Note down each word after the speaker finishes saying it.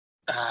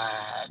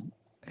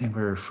And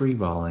we're free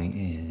balling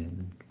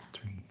in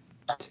 3,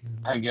 2,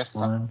 I guess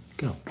 1,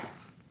 go.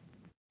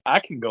 I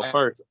can go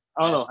first.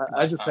 I don't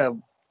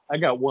know. I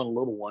got one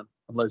little one,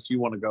 unless you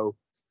want to go,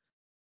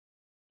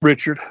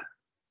 Richard.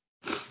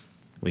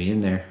 We in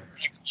there.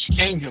 You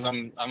can, because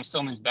I'm still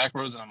in these back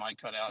rows and I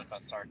might cut out if I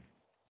start.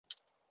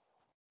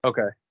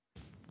 Okay.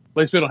 At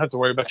least we don't have to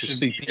worry about your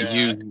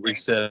CPU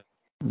reset.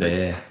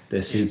 Yeah, the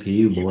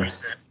CPU, boy.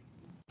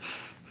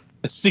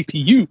 The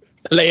CPU,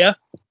 player.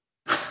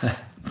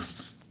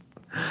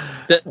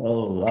 Oh,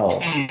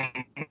 Lord.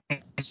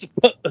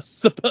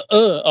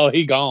 Oh,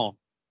 he gone.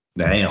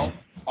 Damn.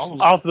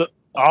 Off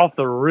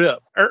the rip.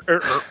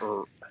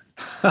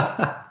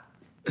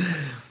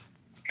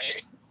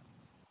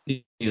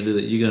 You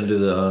gonna do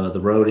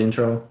the road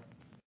intro?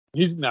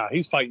 He's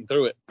fighting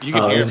through it. You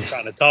can hear him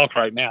trying to talk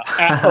right now.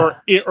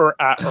 I'll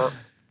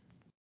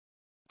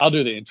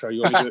do the intro.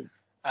 You want me to do it?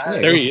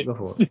 There he is.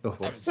 Go for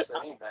it. I haven't said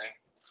anything.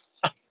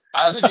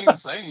 I didn't even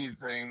say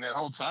anything that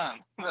whole time.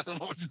 I don't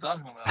know what you're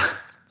talking about.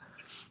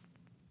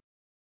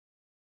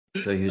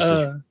 So he was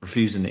just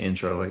refusing the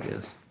intro, I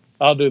guess.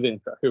 I'll do the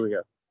intro. Here we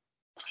go.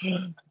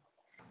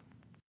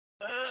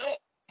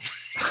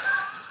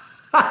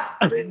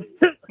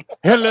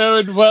 Hello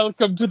and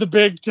welcome to the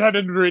Big Ten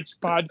and Rich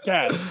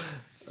podcast.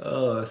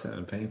 Oh, that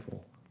sounded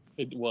painful.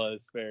 It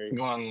was very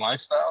going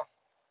lifestyle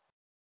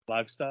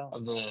of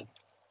the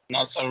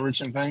not so rich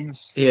and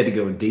famous. He had to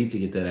go deep to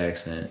get that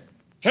accent.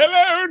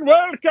 Hello and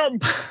welcome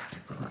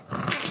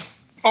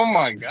Oh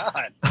my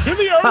God, to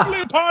the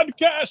only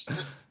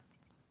podcast.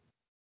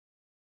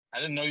 I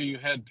didn't know you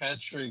had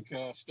Patrick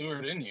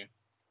Stewart in you.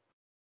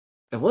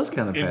 It was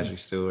kind of Patrick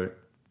Stewart.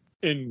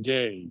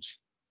 Engage.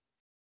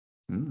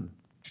 I'd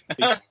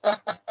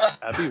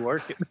be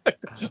working.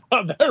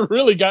 That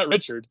really got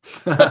Richard.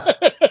 Hey.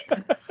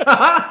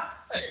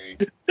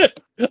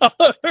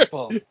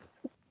 Well,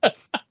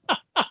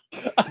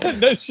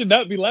 I should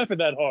not be laughing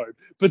that hard,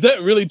 but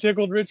that really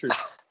tickled Richard.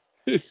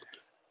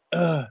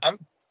 I'm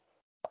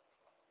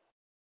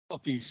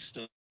Puppy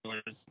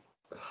Stewart's.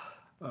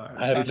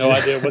 I have no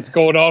idea what's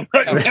going on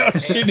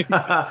right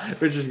now.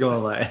 Richard's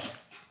going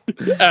last.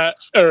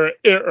 Hello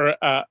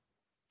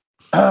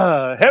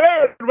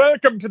and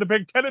welcome to the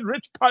Big Ten and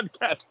Rich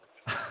podcast.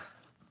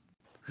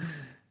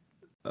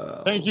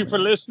 Thank you for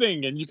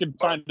listening, and you can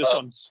find us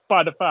on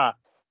Spotify,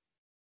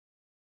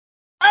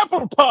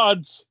 Apple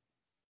Pods,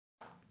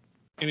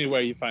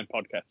 anywhere you find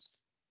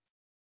podcasts.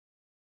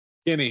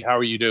 Kenny, how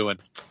are you doing?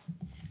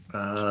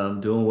 I'm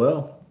doing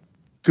well.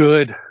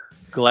 Good.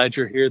 Glad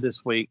you're here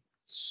this week.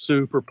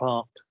 Super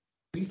pumped.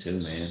 Me too,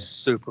 man.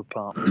 Super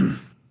pumped.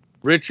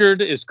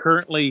 Richard is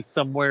currently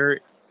somewhere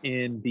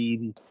in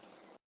the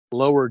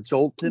lower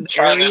Jolton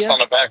trying area. This on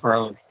the back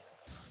road.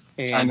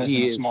 And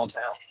he is in a small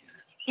town.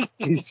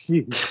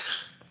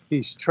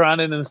 he's trying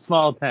it in a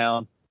small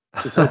town.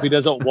 Just hope he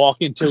doesn't walk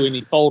into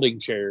any folding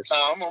chairs.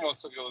 I'm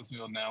almost at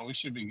Gillesfield now. We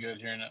should be good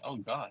here. Oh,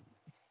 God.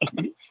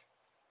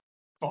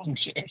 Folding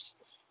chairs.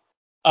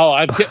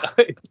 Oh,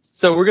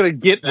 so we're going to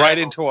get right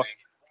into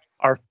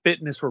our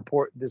fitness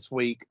report this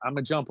week. I'm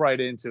going to jump right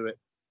into it.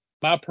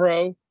 My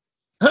pro,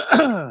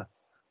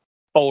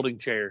 folding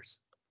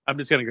chairs. I'm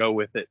just going to go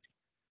with it.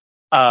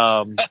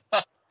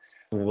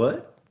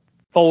 What?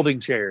 Folding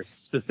chairs,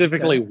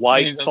 specifically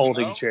white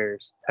folding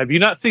chairs. Have you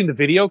not seen the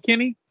video,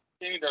 Kenny?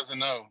 Kenny doesn't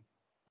know.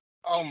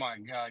 Oh my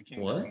God,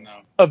 Kenny doesn't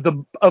know. Of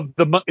the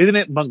isn't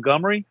it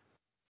Montgomery?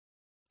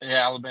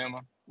 Yeah,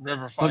 Alabama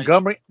River fight.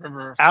 Montgomery,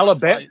 River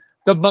Alabama. Fight.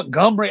 The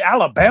Montgomery,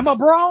 Alabama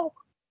brawl.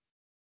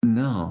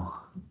 No.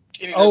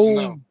 Kenny doesn't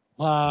know.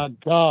 My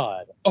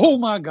God. Oh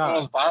my God. The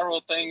most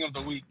viral thing of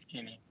the week,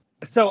 Kenny.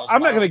 So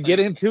I'm not going to get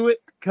into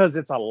it because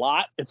it's a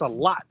lot. It's a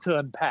lot to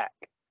unpack.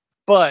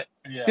 But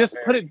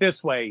put it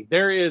this way.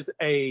 There's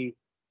a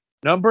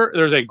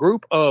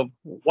group of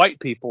white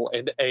people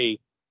and a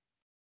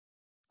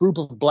group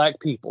of black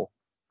people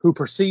who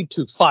proceed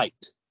to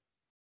fight.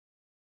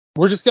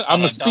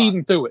 I'm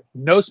speeding through it.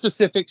 No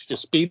specifics,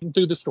 just speeding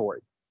through the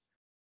story.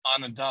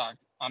 On a dock.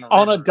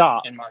 On a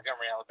dock. In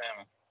Montgomery,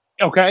 Alabama.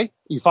 Okay.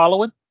 You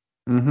following?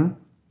 Mm-hmm.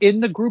 In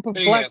the group of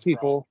black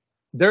people,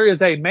 there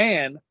is a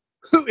man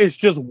who is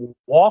just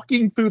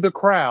walking through the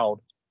crowd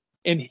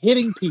and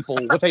hitting people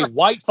with a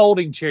white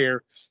folding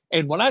chair.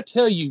 And when I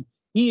tell you,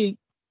 he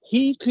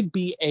could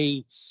be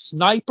a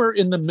sniper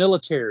in the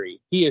military.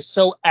 He is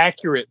so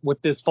accurate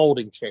with this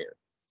folding chair.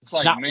 It's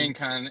like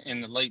Mankind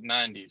in the late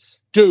 90s.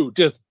 Dude,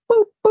 just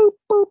boop, boop,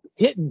 boop,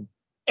 hitting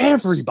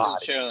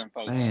everybody.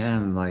 Man,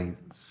 I'm like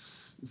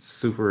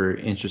super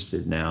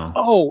interested now.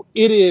 Oh,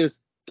 it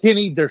is.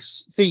 Kenny,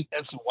 that's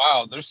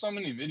wild. There's so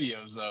many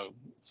videos though,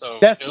 so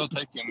it'll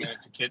take you a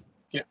minute to get.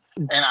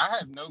 And I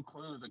have no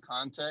clue the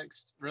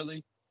context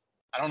really.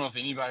 I don't know if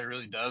anybody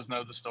really does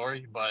know the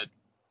story, but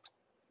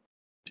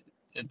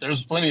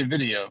there's plenty of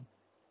video.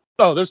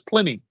 Oh, there's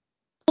plenty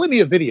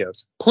of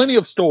videos, plenty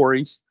of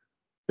stories.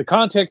 The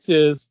context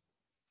is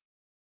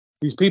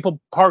these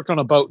people parked on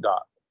a boat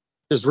dock.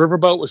 This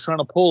riverboat was trying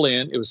to pull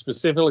in. It was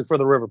specifically for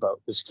the riverboat.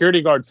 The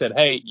security guard said,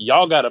 "Hey,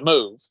 y'all got to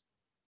move."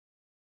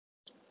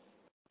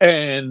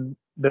 And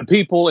the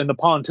people in the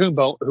pontoon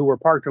boat who were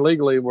parked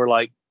illegally were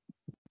like,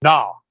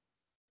 nah.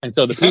 And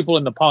so the people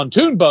in the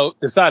pontoon boat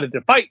decided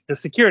to fight the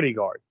security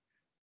guard.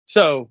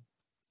 So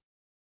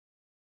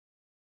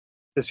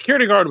the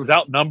security guard was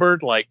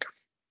outnumbered like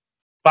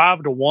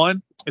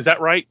 5-1. Is that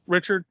right,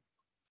 Richard?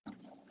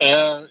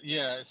 Yeah,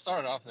 it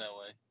started off that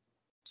way.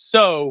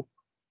 So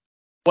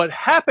what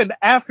happened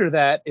after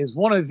that is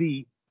one of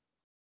the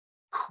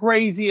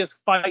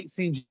craziest fight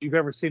scenes you've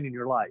ever seen in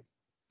your life.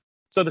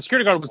 So the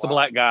security guard was the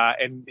black guy,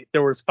 and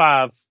there was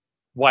 5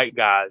 white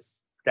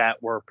guys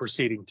that were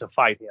proceeding to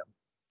fight him.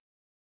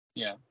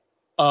 Yeah.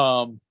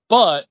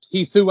 But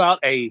he threw out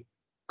a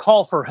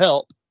call for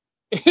help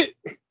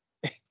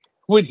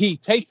when he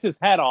takes his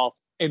hat off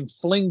and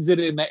flings it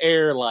in the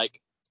air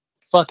like,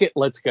 fuck it,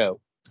 let's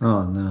go.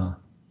 Oh, no.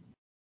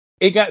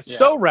 It got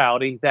so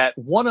rowdy that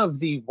one of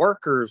the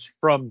workers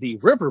from the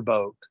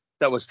riverboat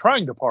that was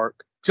trying to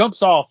park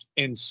jumps off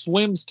and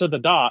swims to the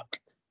dock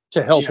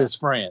to help his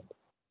friend.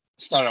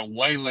 Started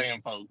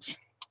waylaying folks.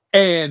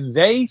 And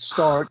they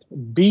start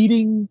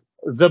beating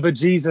the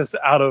bejesus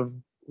out of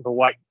the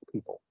white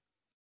people.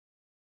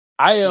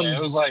 It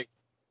was like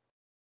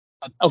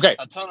a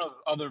ton of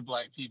other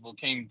black people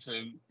came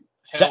to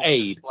help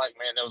this black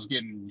man that was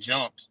getting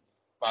jumped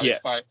by this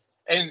fight.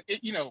 And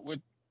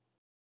with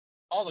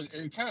all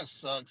it kind of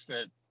sucks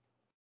that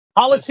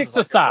politics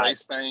like aside,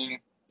 race thing.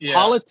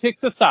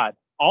 Politics aside,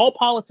 all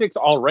politics,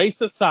 all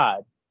race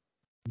aside,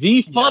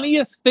 the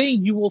funniest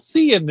thing you will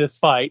see in this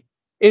fight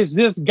is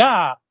this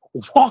guy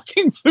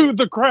walking through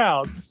the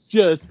crowd,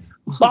 just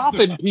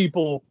bopping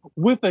people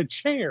with a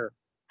chair.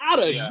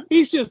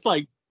 He's just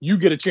like, you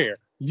get a chair,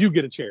 you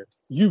get a chair,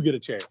 you get a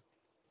chair.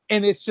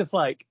 And it's just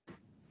like,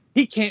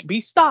 he can't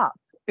be stopped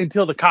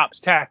until the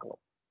cops tackle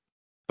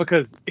him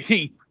because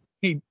he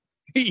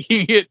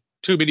hit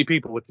too many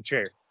people with the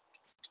chair.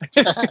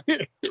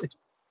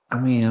 I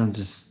mean,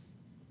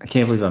 I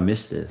can't believe I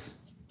missed this.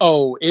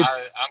 Oh, I'm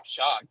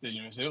shocked that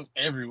it was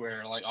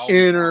everywhere, like all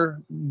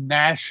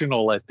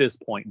international at this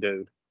point,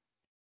 dude.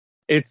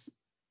 It's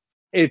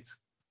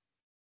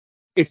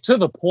to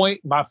the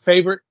point. My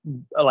favorite,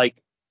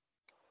 like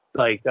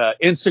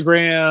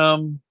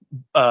Instagram,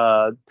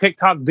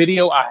 TikTok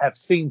video I have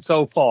seen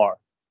so far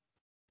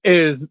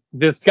is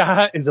this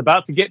guy is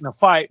about to get in a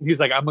fight. And he's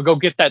like, I'm gonna go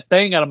get that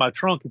thing out of my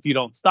trunk if you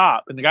don't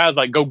stop. And the guy's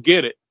like, go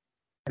get it.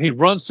 And he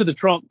runs to the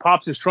trunk,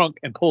 pops his trunk,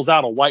 and pulls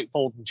out a white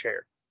folding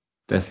chair.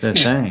 That's that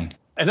thing.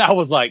 And I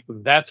was like,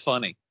 that's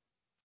funny.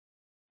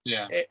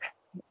 Yeah.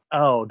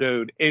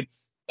 Dude,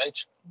 it's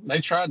they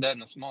tried that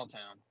in a small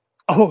town.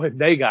 Oh, and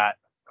they got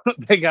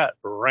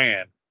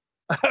ran.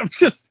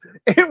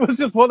 It was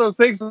just one of those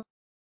things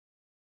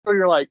where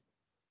you're like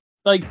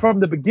from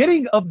the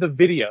beginning of the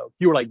video,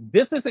 you were like,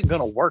 this isn't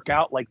gonna work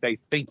out like they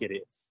think it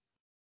is.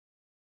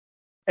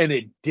 And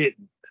it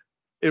didn't.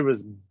 It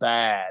was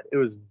bad. It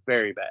was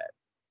very bad.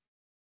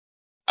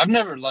 I've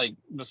never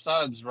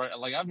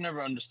I've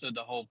never understood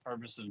the whole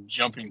purpose of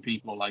jumping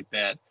people like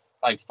that.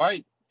 Like,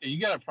 fight, you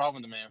got a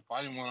problem with the man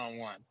fighting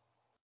one-on-one.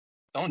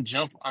 Don't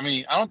jump. I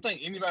mean, I don't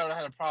think anybody would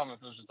have had a problem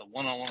if it was just a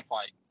one-on-one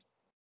fight.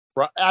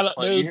 Right.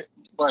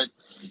 But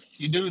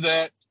you do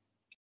that,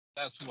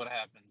 that's what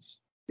happens.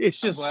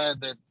 I'm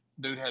glad that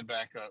dude had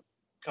backup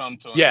come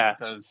to him. Yeah,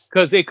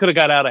 because it could have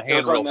got out of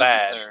hand real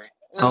bad.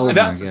 It was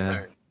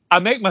unnecessary. I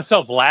make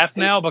myself laugh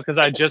now because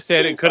I just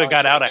said it could have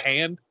got out of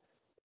hand,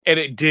 and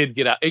it did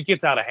get out. It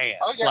gets out of hand.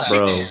 Oh, yeah,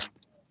 bro.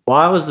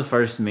 Why was the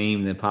first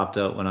meme that popped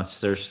up when I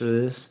searched for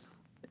this?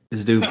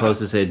 This dude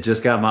posted said,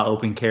 "Just got my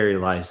open carry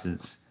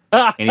license,"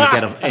 and he's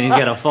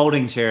got a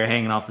folding chair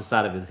hanging off the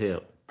side of his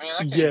hip. Man,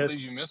 I can't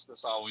believe you missed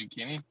this all week,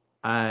 Kenny.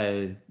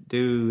 I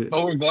do.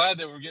 But we're glad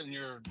that we're getting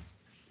your.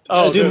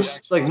 Oh, dude!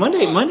 Like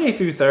Monday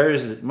through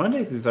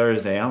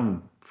Thursday,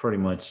 I'm pretty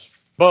much.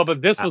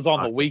 But this was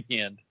on the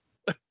weekend.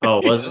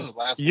 Oh, was it?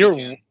 Last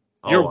weekend.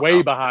 You're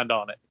way behind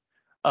on it.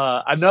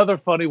 Another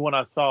funny one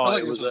I saw.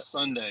 It was a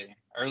Sunday,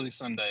 early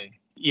Sunday.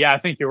 Yeah, I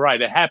think you're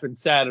right. It happened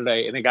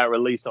Saturday and it got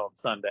released on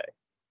Sunday.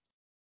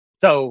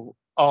 So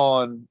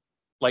on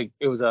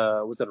was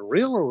it a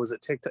reel or was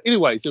it TikTok?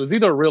 Anyways, it was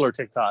either a reel or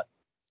TikTok.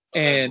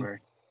 And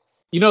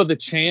the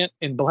chant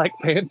in Black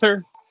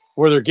Panther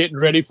where they're getting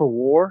ready for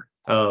war?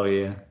 Oh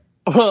yeah.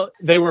 Well,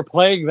 they were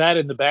playing that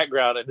in the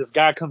background, and this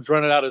guy comes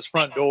running out his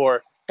front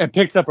door and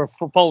picks up a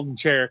folding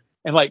chair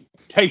and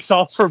takes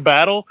off for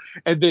battle.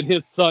 And then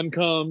his son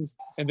comes,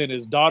 and then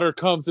his daughter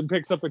comes and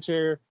picks up a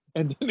chair,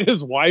 and then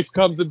his wife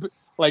comes and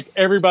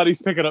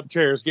everybody's picking up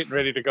chairs, getting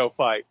ready to go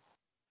fight.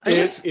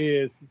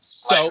 Is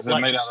so is it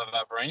made out of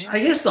vibranium? I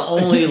guess the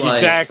only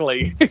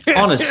exactly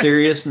on a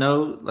serious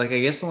note, I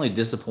guess the only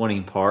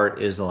disappointing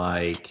part is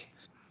so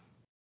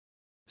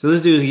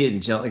this dude's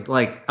getting jumped.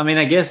 I mean,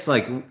 I guess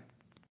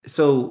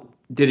so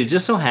did it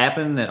just so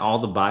happen that all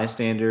the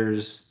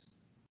bystanders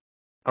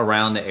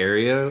around the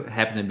area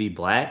happen to be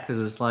black? Because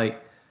it's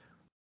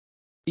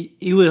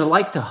you would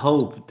like to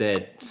hope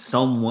that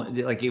someone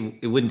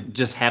it wouldn't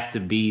just have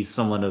to be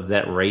someone of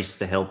that race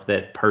to help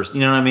that person.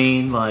 You know what I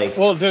mean?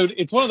 Well, dude,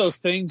 it's one of those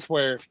things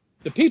where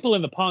the people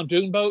in the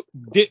pontoon boat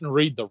didn't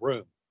read the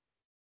room.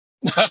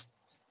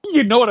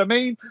 You know what I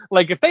mean?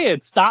 Like if they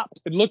had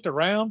stopped and looked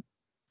around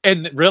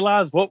and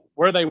realized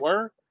where they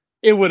were,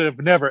 it would have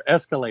never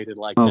escalated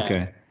like that.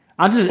 Okay.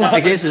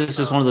 I guess it's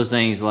just one of those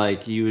things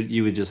like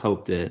you would just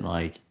hope that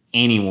like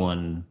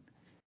anyone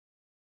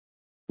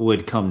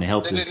would come to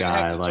help this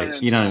guy,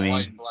 like, you know what I mean?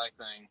 White and black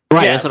thing.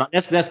 Right. Yeah.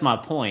 That's my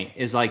point.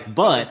 Is like,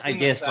 but I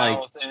guess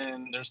like,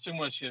 and there's too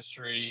much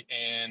history,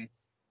 and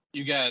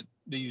you got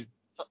these,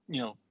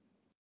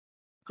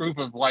 group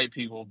of white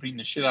people beating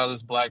the shit out of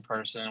this black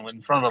person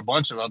in front of a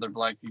bunch of other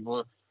black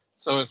people.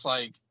 So it's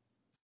like,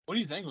 what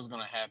do you think was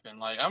going to happen?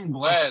 Like, I'm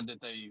glad that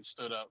they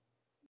stood up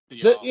to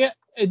y'all. Yeah.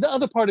 And the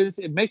other part is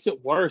it makes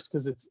it worse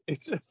because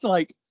it's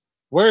like,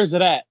 where is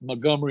it at?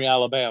 Montgomery,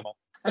 Alabama.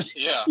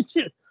 Yeah.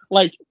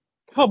 Like,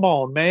 come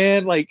on,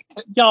 man. Like,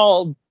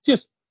 y'all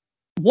just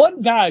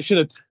one guy should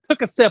have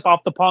took a step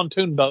off the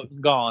pontoon boat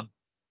and gone,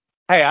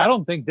 hey, I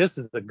don't think this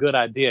is a good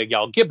idea,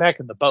 y'all. Get back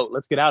in the boat.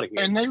 Let's get out of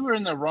here. And they were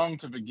in the wrong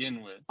to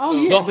begin with. oh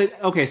yeah,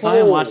 but okay, so I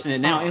am watching it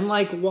now, and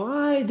like,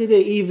 why did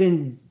it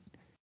even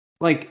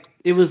like?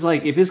 It was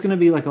like, if it's gonna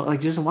be like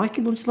just why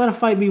can't let's let a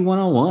fight be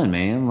 1-on-1,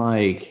 man?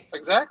 Like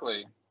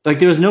exactly. Like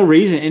there was no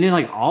reason, and then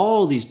like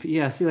all these,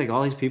 I see like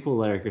all these people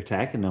that are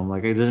attacking them.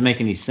 Like it doesn't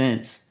make any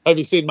sense. Have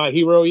you seen My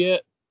Hero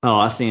yet? Oh,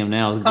 I see him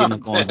now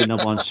getting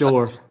up on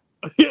shore.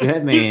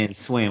 That man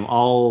swam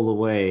all the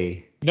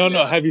way. No.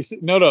 Have you seen?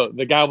 No.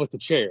 The guy with the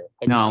chair.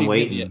 Have No, you I'm seen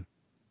waiting. him yet?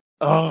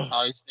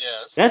 Oh,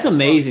 yes. That's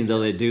amazing though.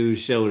 That dude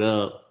showed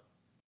up,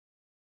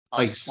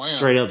 like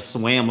straight up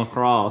swam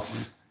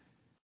across.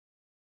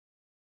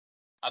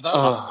 I thought he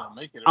was gonna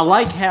make it. I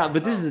like how,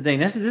 but this is the thing.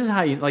 This is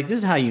how you like. This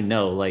is how you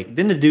know. Like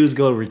then the dudes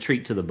go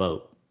retreat to the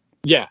boat.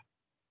 Yeah,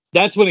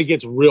 that's when it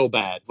gets real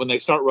bad. When they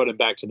start running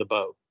back to the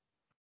boat,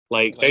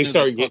 like they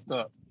start getting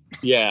up.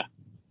 Yeah,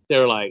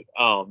 they're like,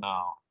 oh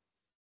no,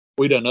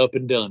 we done up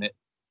and done it.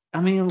 I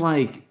mean,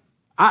 like,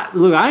 I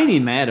ain't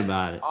even mad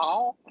about it.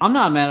 Oh. I'm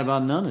not mad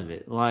about none of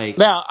it. Like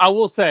now, I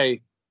will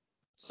say,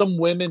 some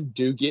women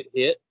do get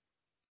hit.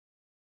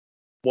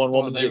 One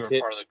woman gets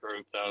hit. Part of the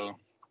group, though.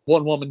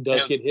 One woman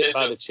does get hit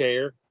by the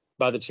chair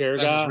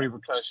guy.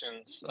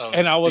 Repercussions of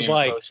and I was being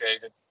like,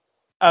 associated.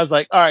 I was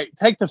like, all right,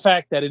 take the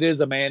fact that it is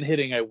a man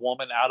hitting a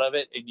woman out of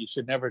it, and you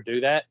should never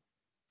do that.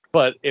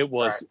 But it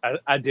was, right.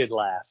 I did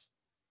laugh.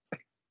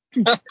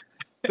 But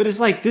it's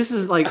like, this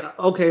is like,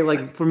 okay,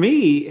 like for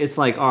me, it's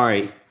like, all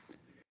right,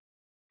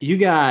 you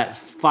got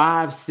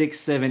 5, 6,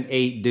 7,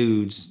 8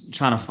 dudes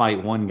trying to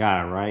fight one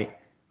guy, right?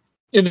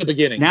 In the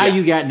beginning. Now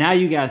you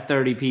got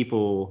 30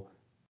 people.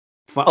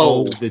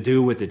 The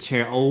dude with the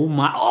chair. Oh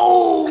my.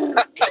 Oh.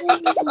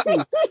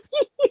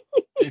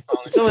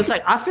 So it's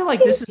like, I feel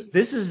like this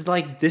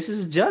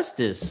is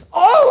justice.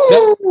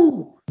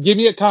 Oh. Give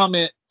me a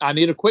comment. I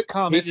need a quick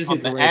comment on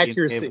the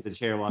accuracy. With the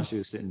chair while she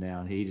was sitting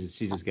down. She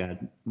just got.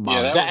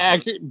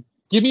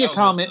 Give me a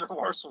comment. That was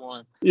the worst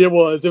one. It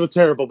was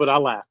terrible, but I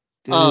laughed.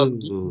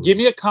 Give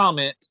me a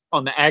comment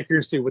on the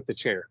accuracy with the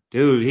chair.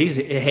 Dude,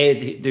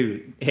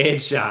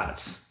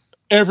 headshots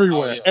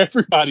everywhere. Oh, yeah.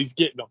 Everybody's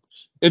getting them,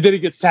 and then he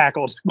gets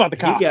tackled by the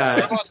cops.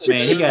 That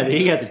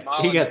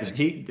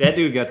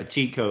dude got the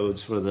cheat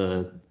codes for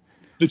the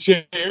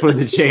chair. For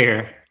the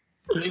chair.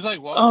 He's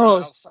like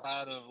walking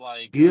outside of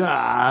like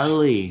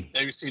golly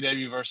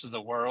WCW versus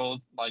the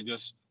World, like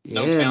just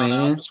no count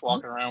out, just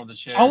walking around with a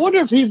chair. I wonder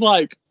if he's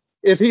like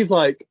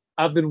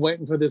I've been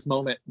waiting for this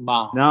moment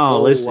my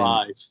whole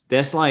life.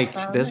 That's like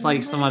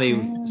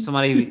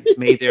somebody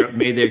made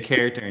their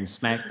character in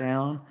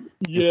SmackDown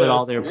and put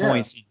all their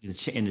points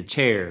in the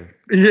chair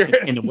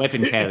in the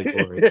weapon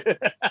category.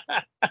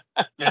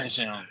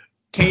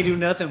 Can't do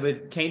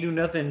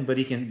nothing, but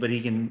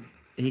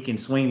he can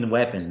swing the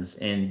weapons,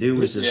 and dude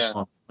was just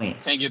on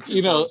point. Can't get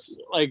too close.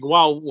 Like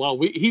while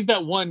he's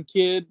that one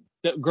kid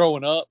that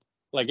growing up,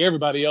 like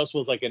everybody else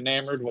was like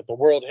enamored with the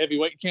world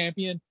heavyweight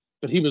champion.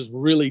 But he was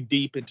really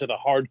deep into the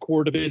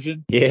hardcore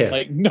division. Yeah.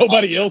 Like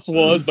nobody else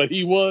was, but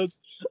he was.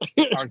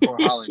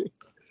 Hardcore Holly.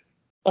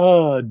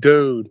 Oh,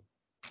 dude.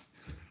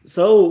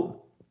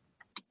 So,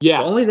 the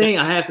only thing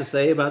I have to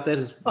say about that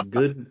is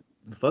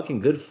fucking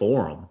good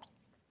for him.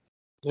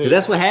 Because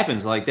that's what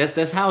happens. Like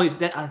that's how I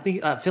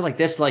feel like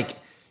that's like,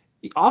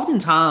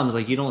 oftentimes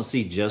like you don't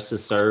see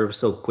justice served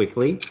so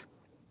quickly,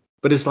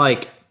 but it's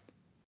like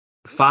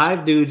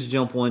 5 dudes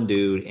jump one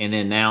dude, and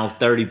then now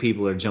 30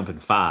 people are jumping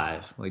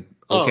 5. Like,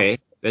 okay,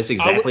 that's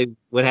exactly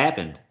what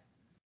happened.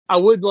 I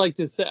would like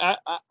to say,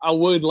 I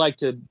would like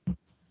to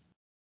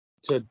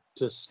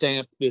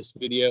stamp this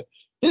video.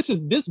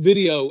 This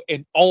video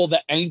and all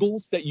the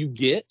angles that you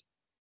get,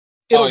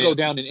 it'll go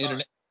down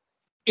in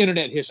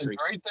internet history. The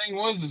great thing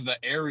is the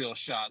aerial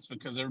shots,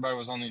 because everybody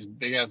was on these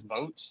big ass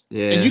boats.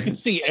 Yeah. And you can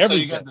see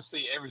everything. So you got to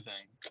see everything.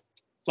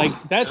 Like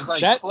that's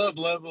like club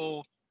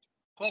level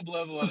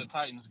at a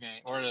Titans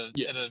game or at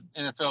an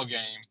NFL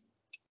game.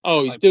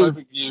 Oh, like dude.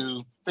 Perfect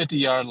view,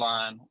 50-yard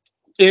line.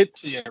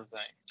 See everything.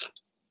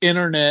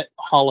 Internet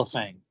Hall of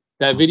Fame.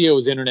 That video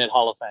is Internet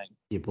Hall of Fame.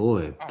 Your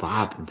boy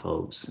bopping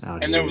folks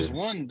out and here.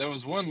 And there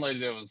was one lady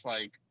that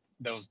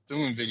was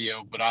doing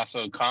video, but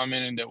also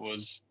commenting that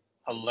was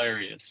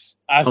hilarious.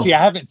 I see.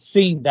 I haven't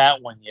seen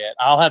that one yet.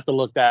 I'll have to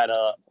look that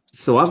up.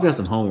 So I've got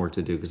some homework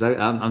to do because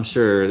I'm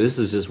sure this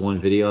is just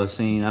one video I've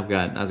seen. I've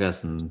got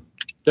some.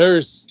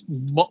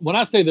 When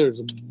I say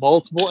there's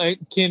multiple,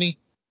 Kenny,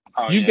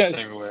 you've got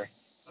everywhere.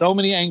 So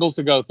many angles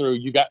to go through.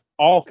 You got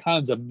all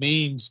kinds of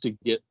memes to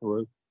get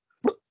through.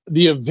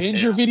 The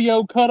Avenger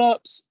video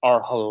cut-ups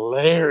are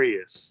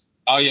hilarious.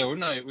 Oh yeah, we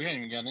haven't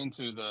even gotten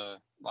into the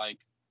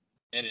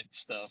edit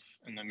stuff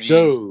and the memes.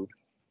 Dude,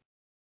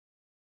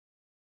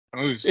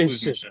 We've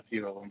just a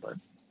few of them, but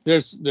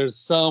there's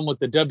some with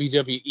the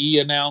WWE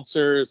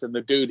announcers and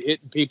the dude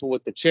hitting people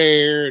with the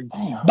chair. And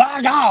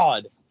by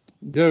God,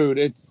 dude,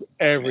 it's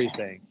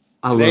everything.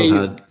 I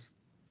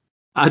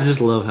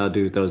just love how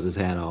dude throws his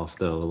hat off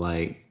though.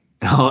 Like,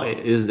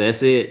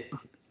 that's it?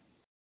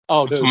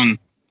 Oh, that's dude.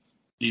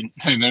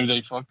 When maybe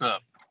they fucked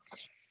up.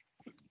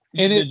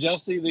 And did y'all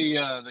see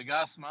the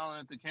guy smiling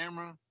at the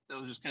camera that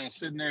was just kind of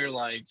sitting there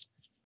like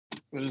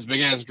with his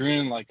big ass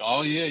grin, like,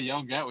 oh yeah,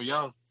 y'all got what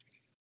y'all.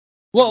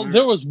 Well,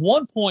 there was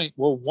one point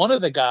where one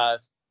of the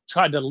guys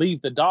tried to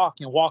leave the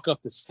dock and walk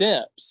up the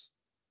steps,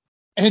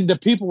 and the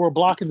people were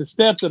blocking the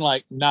steps and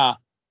like, nah.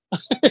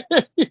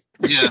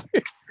 Yeah.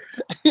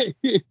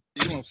 He's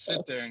gonna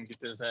sit there and get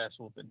this ass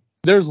whooping.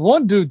 There's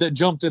one dude that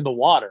jumped in the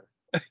water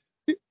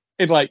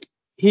and like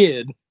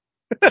hid.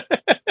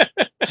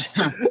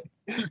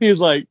 He was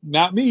like,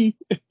 not me.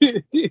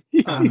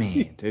 I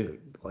mean,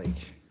 dude,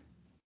 like.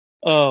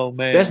 Oh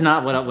man, that's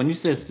not what when you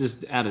said it's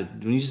just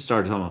when you just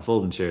started talking about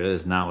folding chair. That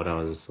is not what I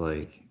was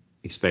like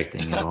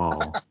expecting at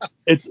all.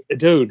 It's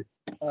dude.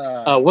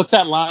 What's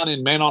that line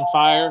in Man on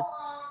Fire?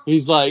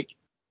 He's like,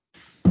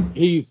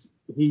 he's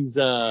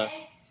like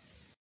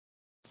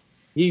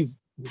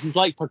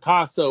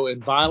Picasso,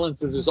 and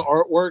violence is his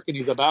artwork, and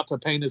he's about to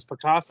paint his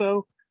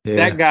Picasso. Yeah.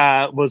 That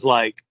guy was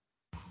like,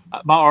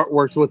 my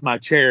artwork's with my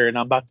chair, and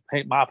I'm about to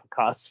paint my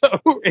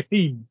Picasso, and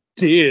he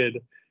did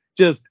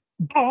just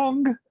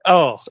bong.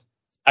 Oh.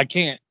 I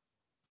can't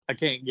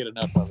get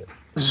enough of it.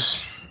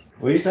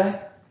 What do you say?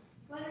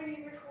 What are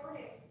you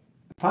recording?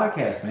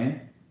 Podcast,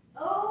 man.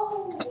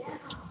 Oh,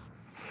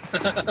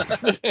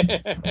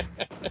 yeah.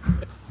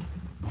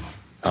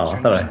 I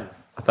thought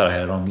I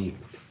had it on mute.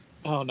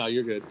 Oh no,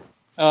 you're good.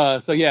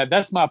 So yeah,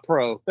 that's my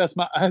pro. That's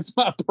my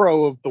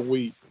pro of the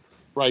week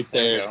right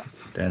there.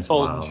 That's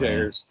folding wild,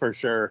 chairs man. For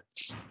sure.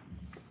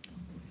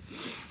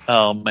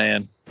 Oh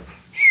man.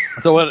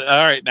 So what?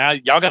 All right, now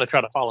y'all got to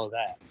try to follow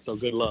that. So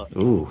good luck.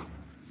 Ooh.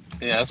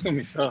 Yeah, that's gonna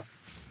be tough.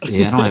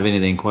 Yeah, I don't have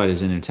anything quite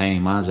as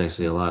entertaining. Mine's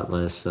actually a lot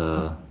less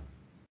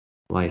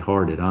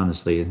lighthearted,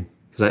 honestly.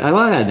 Because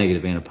I had a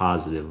negative and a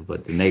positive,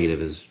 but the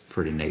negative is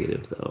pretty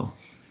negative, though.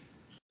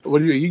 What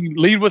do you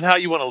lead with how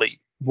you want to lead?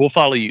 We'll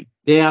follow you.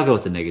 Yeah, I'll go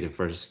with the negative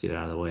first, just to get it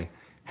out of the way.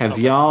 Have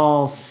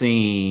y'all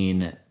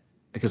seen?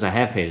 Because I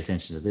have paid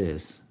attention to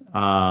this.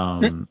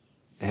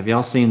 Have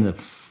y'all seen the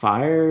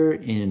fire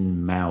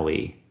in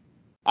Maui?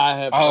 I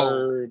have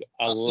heard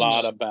a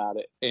lot about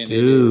it, and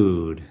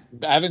dude,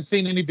 I haven't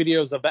seen any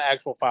videos of the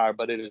actual fire,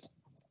 but it is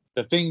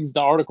the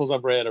articles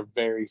I've read are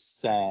very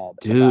sad.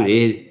 Dude,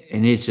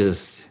 it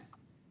just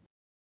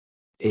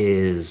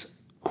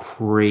is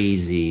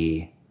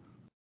crazy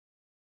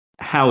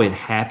how it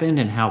happened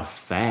and how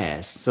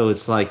fast. So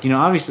it's like,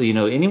 obviously,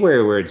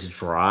 anywhere where it's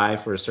dry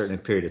for a certain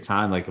period of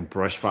time, like a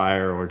brush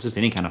fire or just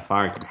any kind of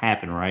fire can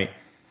happen, right?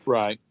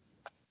 Right.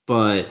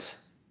 But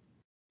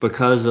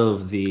because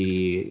of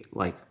the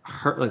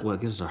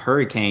this was a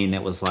hurricane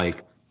that was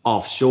like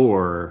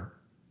offshore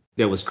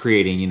that was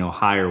creating,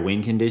 higher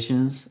wind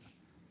conditions.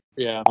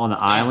 Yeah. On the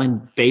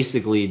island,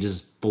 basically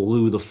just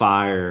blew the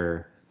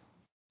fire,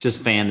 just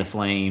fanned the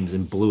flames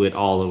and blew it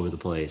all over the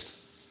place.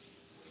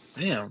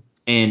 Damn.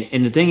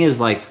 And the thing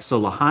is, so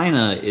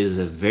Lahaina is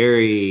a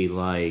very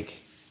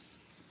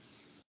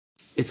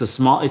it's a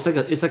small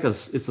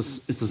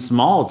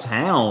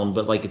town,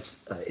 but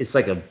it's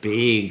like a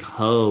big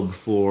hub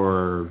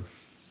for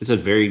it's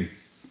very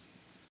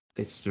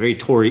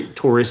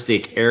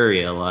touristic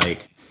area.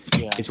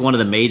 It's one of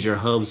the major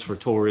hubs for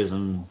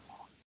tourism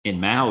in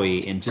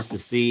Maui, and just to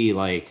see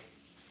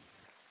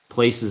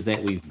places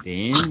that we've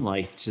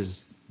been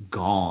just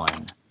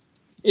gone.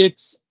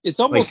 It's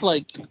almost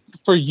like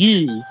for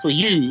you,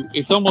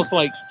 it's almost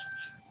like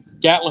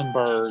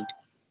Gatlinburg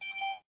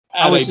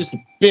at a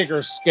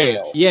bigger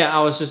scale. Yeah, I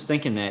was just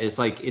thinking that. It's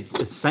it's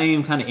the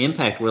same kind of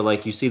impact where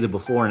you see the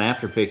before and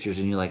after pictures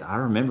and you're like, I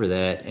remember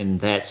that, and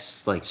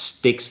that's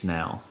sticks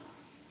now.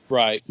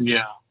 Right.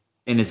 Yeah.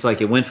 And it's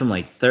it went from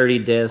 30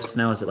 deaths,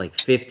 now it's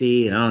at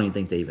 50, and I don't even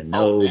think they even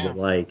know,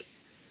 but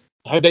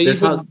have they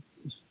even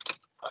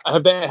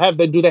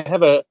do they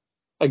have a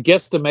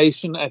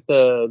guesstimation at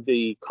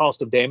the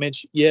cost of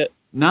damage yet?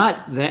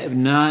 Not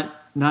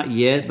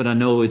yet, but I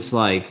know it's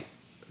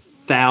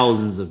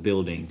thousands of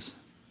buildings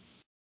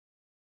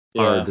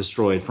are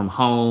destroyed, from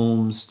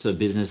homes to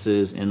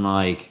businesses, and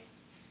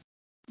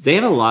they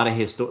have a lot of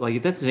that's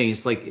the thing,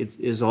 it's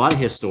there's a lot of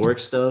historic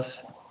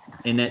stuff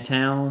in that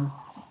town,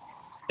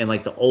 and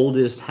the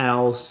oldest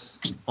house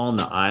on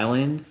the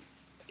island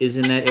is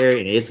in that area,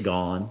 and it's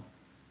gone.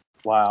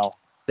 Wow.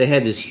 they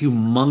had this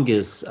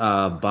humongous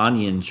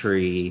banyan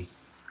tree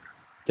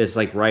that's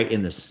like right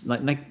in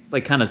the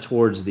like kind of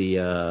towards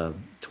the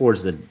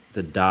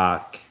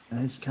dock.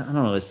 It's kind I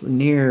don't know. It's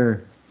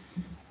near.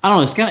 I don't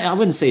know. It's kind of. I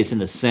wouldn't say it's in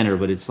the center,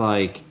 but it's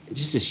like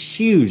just this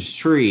huge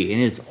tree,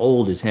 and it's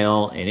old as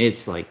hell, and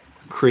it's like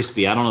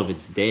crispy. I don't know if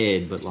it's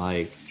dead, but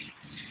like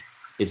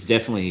it's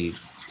definitely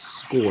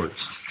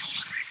scorched.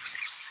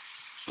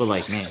 But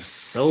like, man,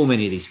 so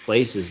many of these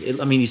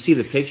places. I mean, you see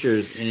the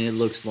pictures, and it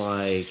looks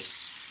like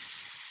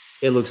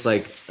a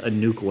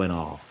nuke went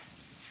off.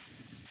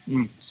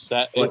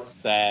 It's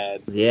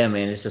sad. Yeah,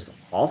 man, it's just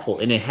awful,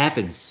 and it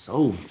happens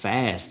so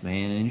fast,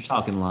 man. And you're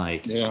talking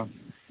like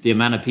the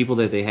amount of people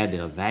that they had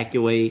to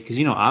evacuate,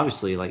 because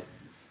obviously, like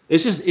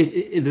it's just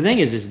the thing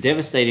is, it's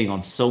devastating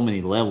on so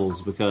many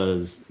levels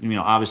because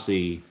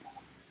obviously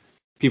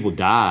people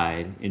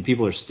died, and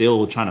people are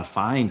still trying to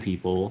find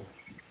people.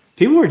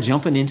 People were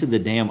jumping into the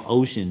damn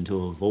ocean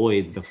to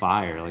avoid the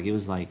fire. Like it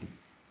was like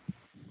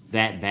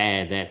that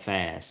bad, that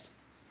fast.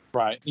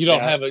 Right. You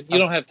don't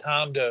have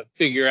time to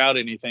figure out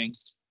anything.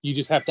 You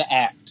just have to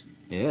act.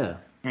 Yeah.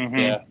 Mm-hmm.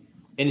 Yeah.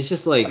 And it's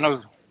just like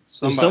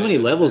there's so many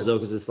levels though,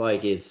 because it's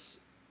like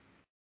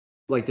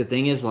the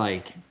thing is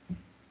like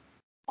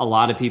a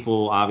lot of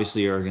people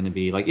obviously are going to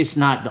be like it's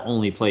not the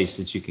only place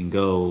that you can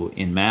go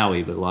in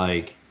Maui, but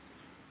like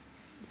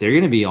they're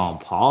going to be on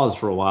pause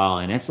for a while,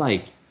 and it's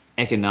like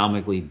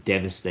economically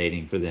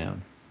devastating for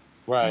them.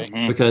 Right.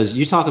 Mm-hmm. Because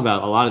you talk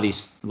about a lot of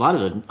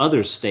the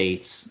other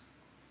states,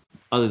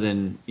 other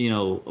than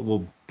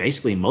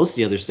basically most of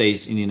the other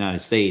states in the United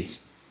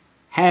States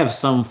have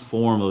some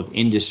form of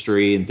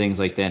industry and things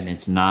like that, and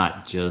it's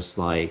not just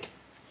like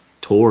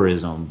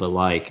tourism, but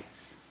like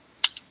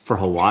for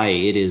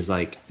Hawaii, it is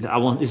like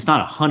it's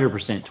not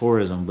 100%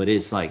 tourism, but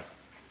it's like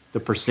the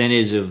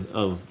percentage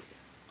of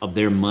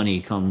their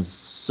money comes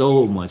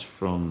so much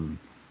from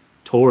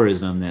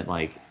tourism that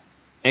like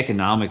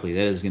economically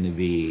that is going to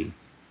be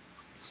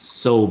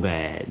so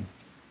bad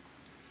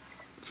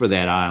for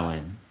that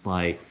island.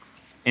 Like,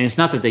 and it's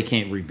not that they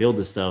can't rebuild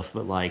the stuff,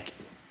 but like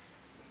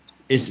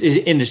it's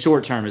in the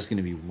short term it's going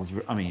to be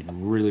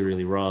really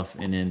really rough.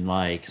 And then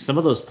like some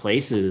of those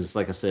places,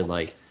 like I said,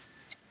 like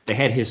they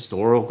had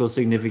historical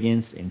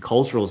significance and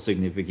cultural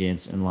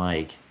significance, and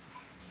like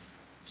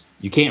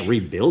you can't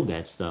rebuild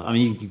that stuff. I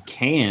mean, you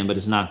can, but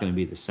it's not going to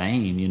be the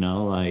same,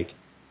 like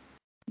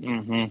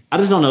Mm-hmm. I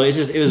just don't know. It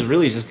was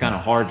really just kind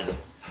of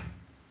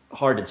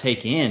hard to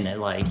take in that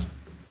like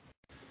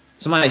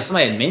somebody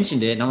had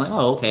mentioned it, and I'm like,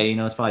 oh, okay,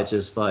 it's probably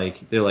just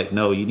like they're like,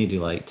 no, you need to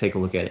like take a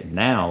look at it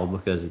now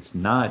because it's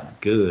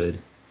not good.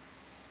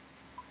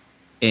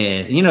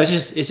 And it's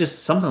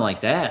just something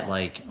like that.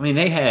 Like, I mean,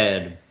 they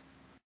had,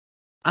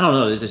 I don't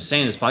know, they're just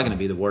saying it's probably going to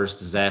be the worst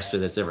disaster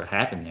that's ever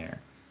happened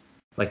there,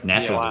 like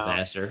natural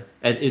disaster.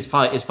 It's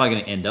probably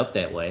going to end up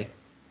that way.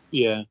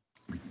 Yeah.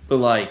 But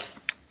like,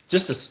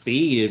 just the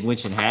speed at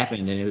which it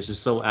happened, and it was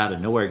just so out of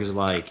nowhere because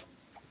like,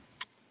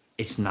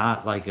 it's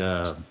not like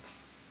a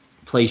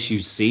place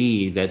you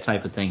see that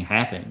type of thing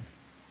happen.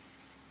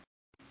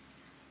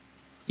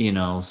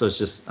 So it's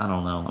just, I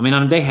don't know. I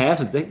mean, they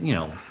have,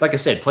 like I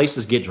said,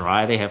 places get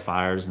dry, they have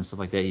fires and stuff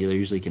like that. They're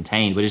usually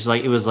contained, but it's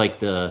like, it was like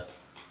the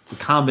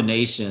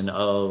combination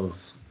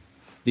of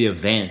the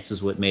events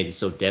is what made it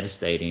so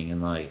devastating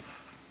and like,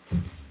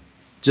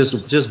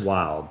 just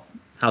wild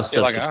how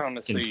stuff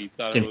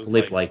can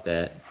flip like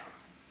that.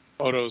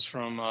 Photos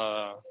from,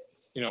 World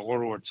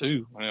War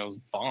II when it was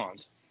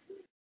bombed.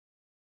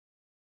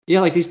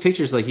 Yeah, like these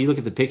pictures, like you look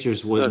at the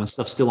pictures when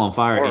stuff's still on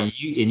fire, and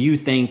you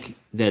think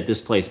that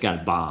this place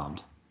got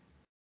bombed.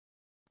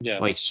 Yeah.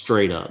 Like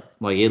straight up,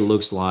 like it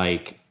looks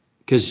like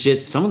because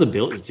some of the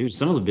buildings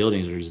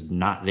are just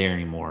not there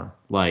anymore,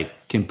 like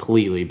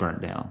completely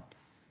burnt down,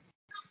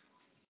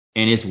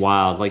 and it's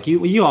wild. Like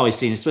you always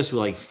see, especially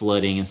with like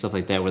flooding and stuff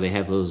like that, where they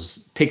have those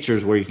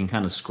pictures where you can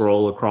kind of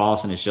scroll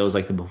across and it shows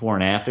like the before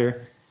and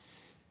after.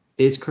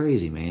 It's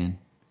crazy, man.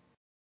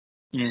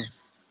 Mm.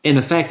 And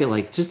the fact that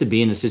like just to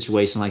be in a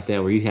situation like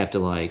that where you have to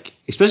like,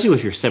 especially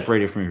if you're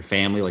separated from your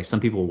family, like some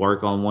people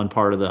work on one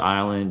part of the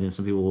island and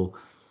some people.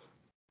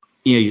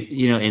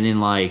 And then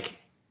like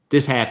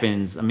this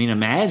happens. I mean,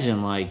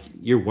 imagine like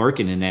you're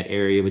working in that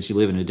area, but you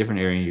live in a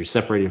different area and you're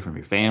separated from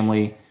your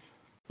family. I mean,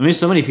 there's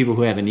so many people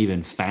who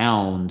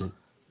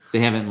they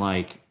haven't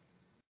like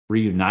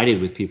reunited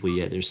with people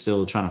yet. They're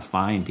still trying to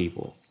find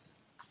people.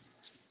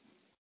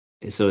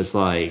 And so it's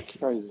like,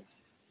 Crazy.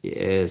 yeah,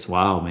 it's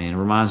wild, man. It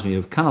reminds me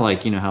of kind of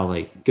like, how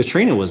like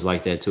Katrina was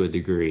like that to a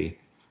degree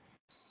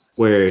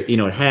where,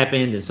 it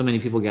happened and so many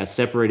people got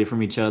separated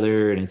from each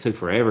other and it took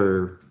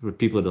forever for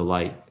people to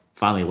like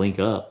finally link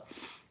up.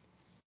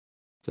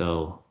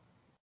 So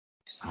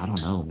I don't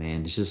know,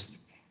 man. It's just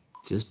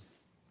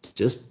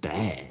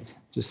bad,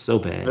 just so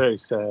bad. Very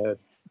sad.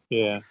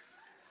 Yeah.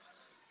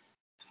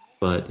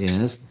 But yeah,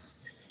 that's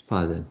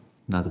probably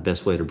not the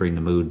best way to bring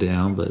the mood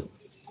down. But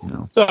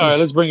It's all right.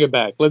 Let's bring it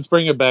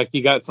back.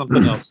 You got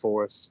something else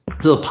for us.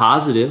 So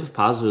positive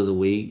of the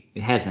week.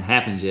 It hasn't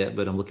happened yet,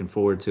 but I'm looking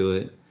forward to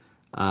it.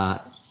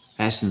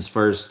 Ashton's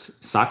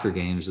first soccer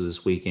games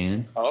this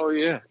weekend. Oh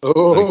yeah.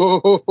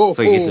 So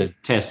I get to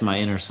test my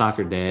inner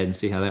soccer dad and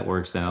see how that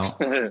works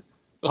out.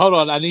 Hold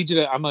on, I need you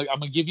to. I'm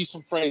gonna give you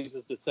some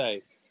phrases to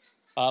say.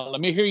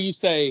 Let me hear you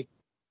say,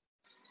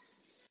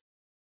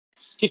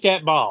 "Kick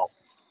that ball."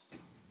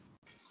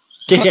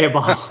 Kick that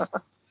ball.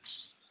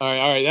 All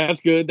right.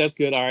 That's good.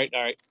 All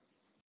right.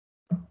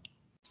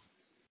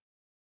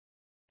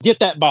 Get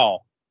that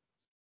ball.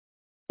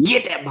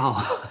 Get that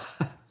ball.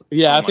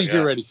 Yeah, Oh I my think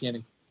you're God. ready,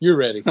 Kenny. You're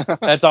ready.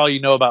 That's all you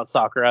know about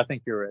soccer. I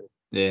think you're ready.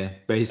 Yeah,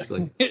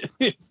 basically.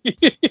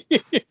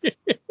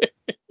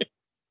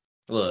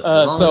 Look,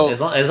 as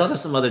long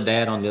as some other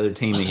dad on the other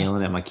team ain't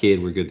yelling at my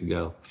kid, we're good to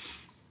go.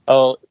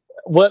 Oh,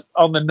 what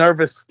on the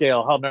nervous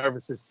scale? How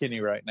nervous is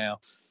Kenny right now?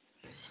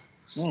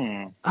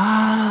 No,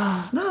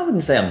 I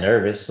wouldn't say I'm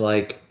nervous.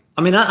 Like,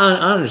 I mean,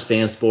 I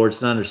understand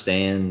sports and I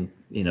understand,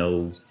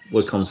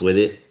 what comes with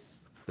it,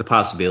 the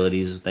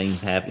possibilities of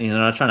things happening.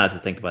 I try not to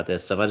think about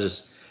that stuff.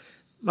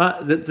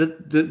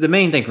 The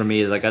main thing for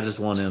me is like I just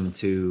want him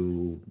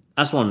to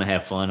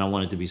have fun. I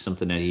want it to be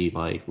something that he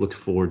like looks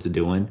forward to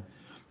doing.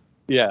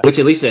 Yeah. Which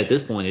at least at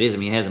this point it is. I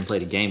mean, he hasn't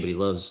played a game, but he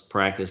loves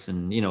practice.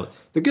 And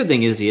the good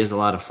thing is he has a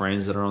lot of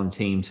friends that are on the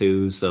team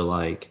too. So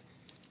like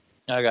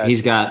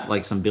he's got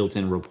like some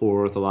built-in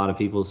rapport with a lot of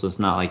people. So it's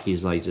not like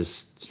he's like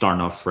just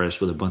starting off fresh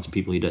with a bunch of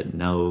people he doesn't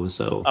know.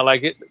 So I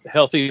like it.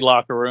 Healthy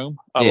locker room.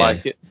 I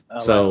like it.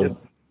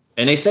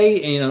 And they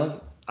say,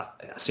 I've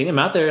seen him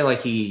out there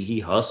like he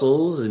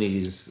hustles and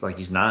he's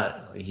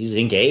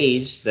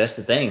engaged. That's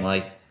the thing.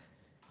 Like,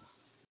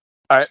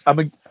 all right,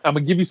 I'm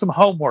gonna give you some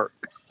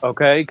homework,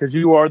 okay? Because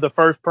you are the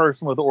first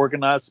person with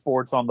organized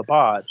sports on the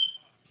pod.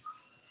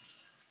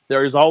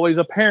 There is always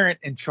a parent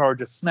in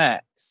charge of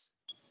snacks.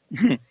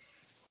 I'm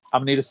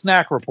gonna need a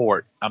snack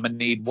report. I'm gonna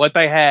need what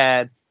they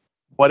had,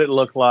 what it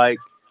looked like,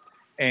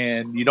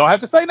 and you don't have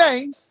to say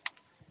names.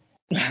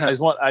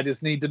 I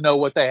just need to know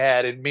what they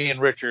had, and me and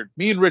Richard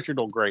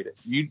will grade it.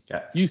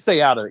 You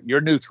stay out of it.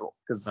 You're neutral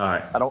because all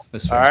right, I don't.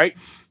 that's fair. All right,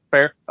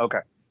 fair, okay.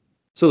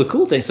 So the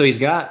cool thing, so he's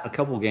got a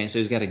couple games. So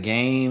he's got a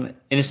game,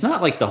 and it's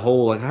not like the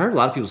whole. Like I heard a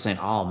lot of people saying,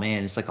 "Oh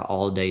man, it's like an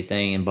all-day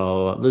thing," and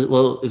blah, blah, blah.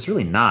 Well, it's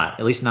really not.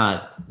 At least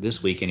not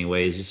this week,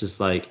 anyways. It's just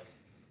like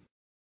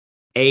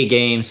a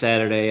game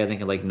Saturday, I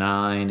think at like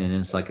 9, and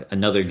it's like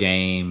another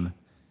game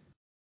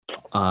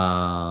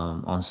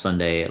on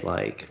Sunday at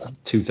like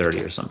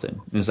 2:30 or something.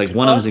 And it's like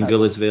one of them's in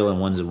Goodlettsville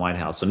and one's in White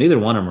House. So neither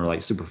one of them are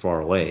like super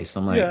far away. So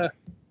I'm like,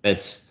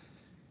 that's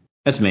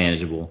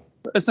manageable.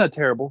 It's not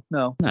terrible.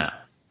 No.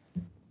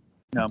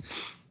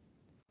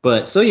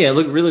 But so yeah,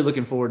 really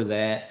looking forward to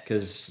that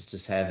because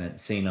just haven't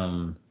seen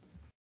him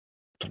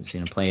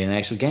play an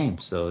actual game.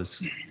 So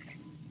it's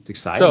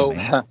exciting. So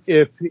man.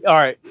 if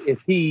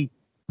he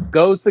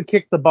goes to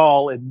kick the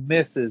ball and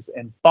misses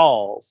and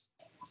falls,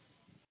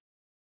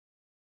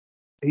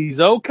 he's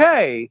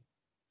okay.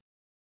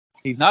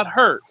 He's not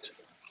hurt.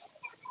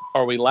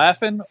 Are we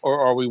laughing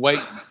or are we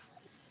waiting?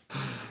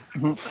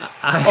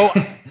 I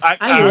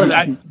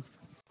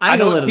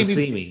know let him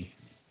see me.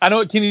 I know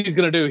what Kenny's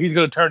gonna do. He's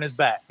gonna turn his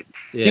back.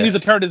 Yeah. He needs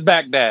to turn his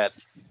back, Dad.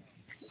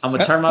 I'm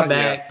gonna turn my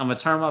back. Yeah. I'm gonna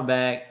turn my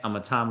back. I'm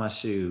gonna tie my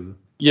shoe.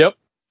 Yep.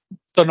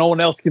 So no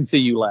one else can see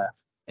you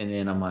laugh. And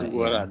then I'm like,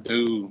 I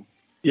do.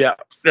 Yeah,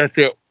 that's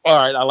it. All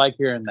right, I like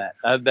hearing that.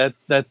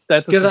 That's a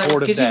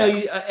supportive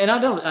dad.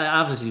 I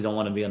obviously don't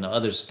want to be on the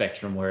other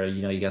spectrum where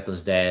you got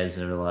those dads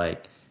that are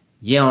like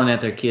yelling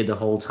at their kid the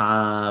whole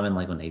time, and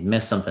like when they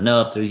mess something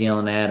up, they're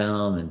yelling at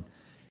them and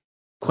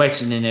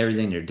questioning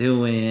everything they're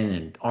doing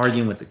and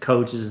arguing with the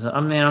coaches. I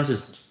mean,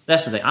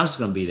 that's the thing. I'm just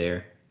gonna be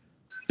there.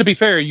 To be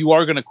fair, you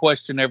are gonna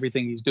question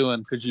everything he's doing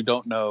because you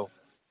don't know.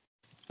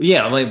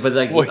 Yeah,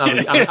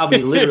 I'll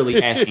be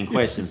literally asking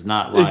questions,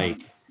 not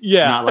like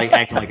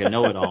acting like a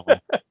know-it-all.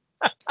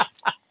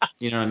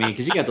 You know what I mean?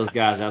 Because you got those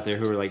guys out there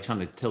who are like trying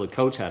to tell a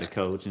coach how to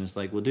coach, and it's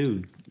like, well,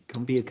 dude,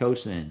 come be a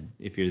coach then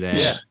if you're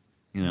that.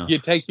 Yeah. You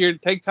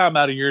take time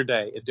out of your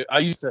day. I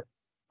used to,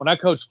 when I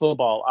coached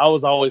football, I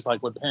was always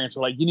like, when parents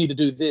were like, you need to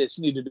do this,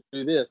 you need to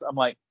do this. I'm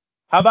like,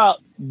 how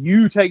about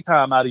you take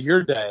time out of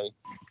your day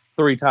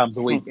 3 times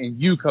a week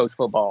and you coach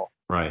football?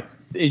 Right.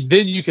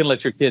 Then you can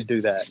let your kid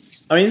do that.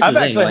 I mean, I've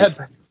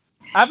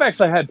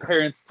actually had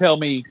parents tell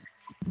me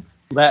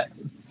that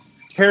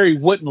Terry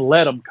wouldn't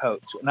let them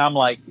coach, and I'm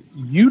like,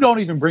 you don't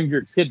even bring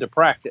your kid to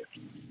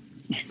practice.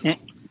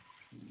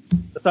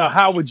 So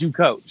how would you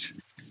coach?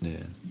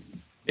 Yeah.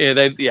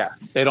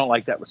 They don't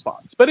like that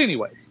response. But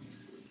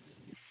anyways,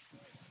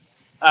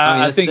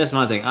 I think that's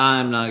my thing.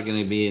 I'm not going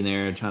to be in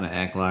there trying to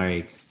act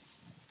like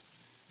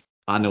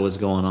I know what's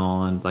going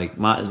on. Like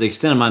the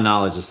extent of my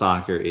knowledge of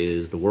soccer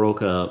is the World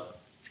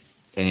Cup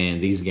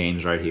and these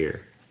games right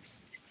here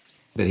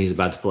that he's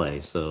about to play.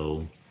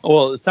 So.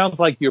 Well, it sounds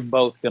like you're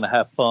both going to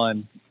have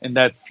fun, and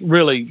that's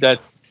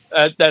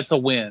a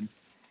win.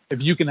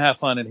 If you can have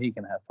fun and he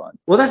can have fun.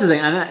 Well, that's the thing,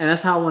 and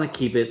that's how I want to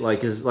keep it.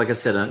 Like, cause like I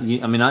said,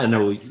 I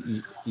know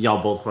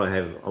y'all both probably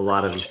have a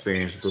lot of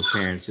experience with those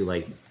parents who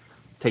like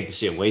take the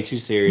shit way too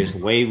serious,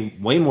 way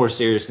more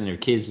serious than their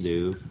kids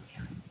do.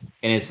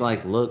 And it's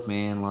like, look,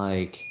 man,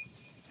 like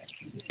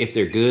if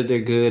they're good, they're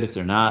good. If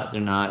they're not,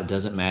 they're not. It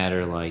doesn't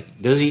matter.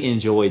 Like, does he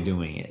enjoy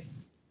doing it?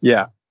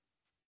 Yeah.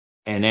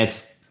 And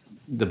that's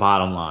the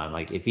bottom line.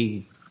 Like,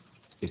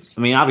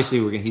 I mean,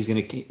 obviously he's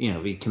gonna,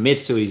 if he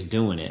commits to it, he's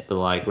doing it. But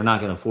like, we're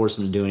not gonna force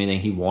him to do anything.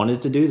 He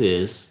wanted to do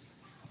this.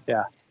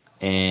 Yeah.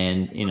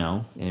 And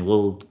and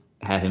we'll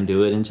have him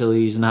do it until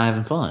he's not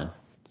having fun.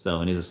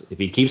 So, if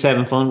he keeps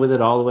having fun with it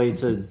all the way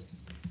to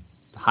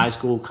high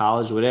school,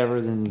 college,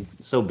 whatever, then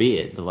so be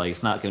it. But like,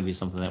 it's not gonna be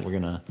something that we're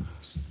gonna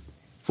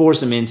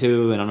force him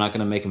into, and I'm not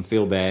gonna make him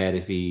feel bad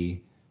if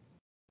he,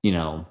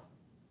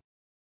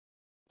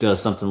 does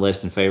something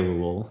less than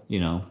favorable,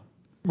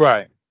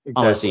 Right. Exactly.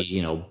 unless he,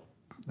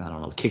 I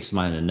don't know, kicks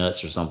somebody in the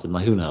nuts or something.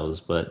 Like, who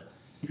knows? But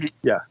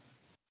yeah.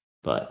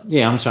 But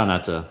yeah, I'm trying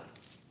not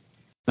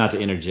to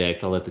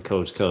interject. I'll let the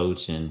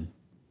coach and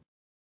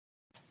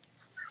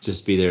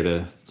just be there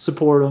to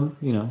support him,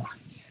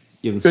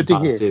 give him some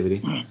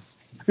positivity.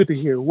 Good to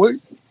hear. What?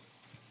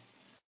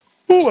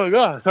 Oh my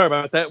God, sorry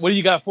about that. What do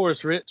you got for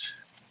us, Rich?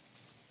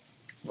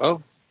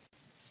 Well,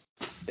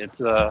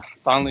 it's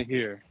finally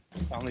here.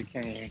 Finally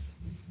came.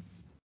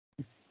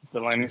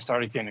 Delaney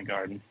started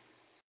kindergarten.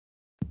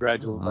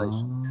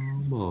 Congratulations.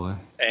 Oh boy.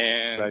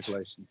 And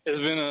congratulations. It's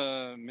been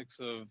a mix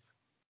of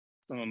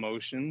some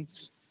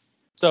emotions.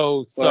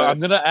 So I'm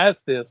gonna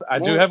ask this. I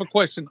do have a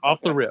question off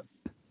the rip.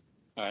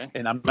 All right.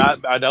 And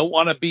I don't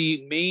want to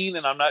be mean,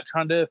 and I'm not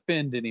trying to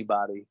offend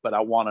anybody, but I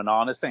want an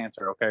honest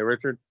answer. Okay,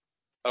 Richard?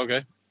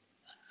 Okay.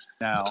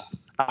 Now,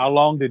 how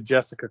long did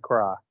Jessica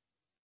cry?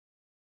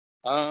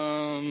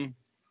 She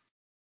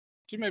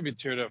maybe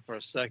teared up for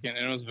a second,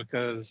 and it was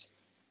because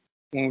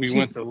when we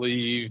went to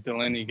leave,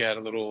 Delaney got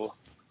a little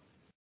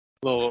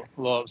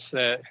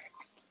upset.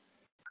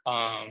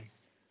 But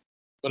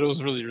it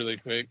was really, really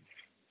quick.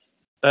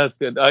 That's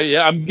good.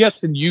 Yeah, I'm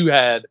guessing you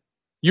were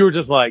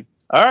just like,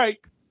 all right,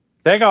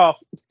 take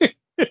off.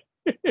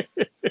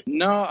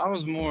 No, I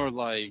was more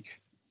like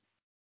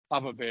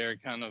Papa Bear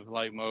kind of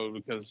like mode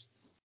because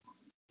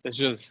it's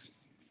just.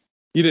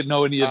 You didn't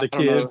know any of the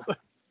kids.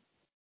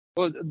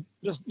 Well,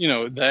 just,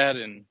 that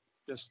and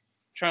just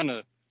trying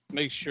to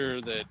make sure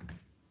that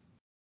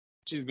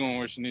she's going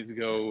where she needs to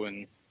go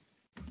and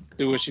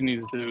do what she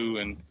needs to do.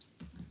 And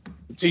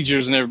the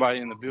teachers and everybody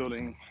in the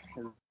building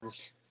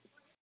is,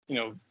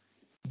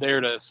 there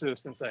to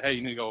assist and say, hey,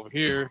 you need to go over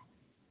here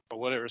or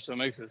whatever. So it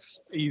makes it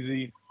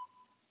easy.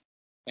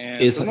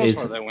 And for the most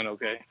part, that went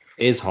okay.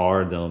 It's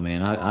hard though,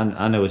 man.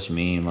 I know what you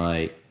mean.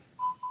 Like,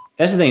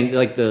 that's the thing.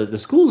 Like, the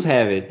schools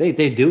have it.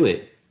 They do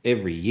it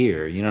every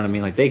year. You know what I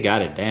mean? Like, they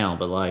got it down.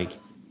 But like,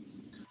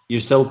 you're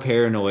so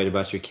paranoid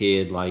about your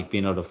kid, like,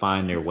 being able to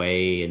find their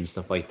way and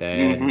stuff like that.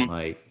 Mm-hmm. And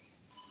like,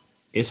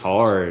 it's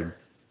hard.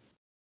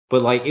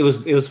 But like, it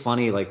was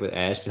funny, like with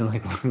Ashton,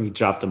 like when we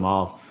dropped him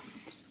off.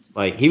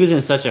 Like, he was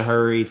in such a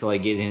hurry to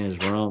like get in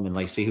his room and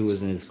like see who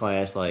was in his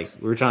class. Like,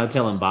 we were trying to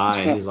tell him bye,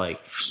 and he was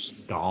like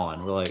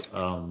gone. We're like,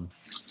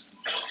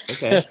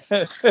 okay.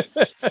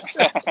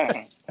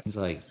 He's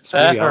like, screw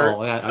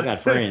y'all. I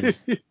got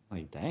friends. I'm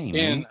like, dang,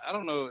 man. And I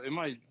don't know, it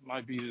might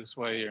be this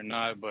way or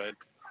not, but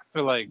I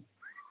feel like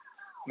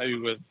maybe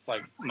with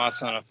like my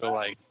son, I feel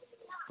like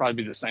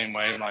probably be the same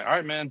way. I'm like, all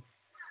right, man.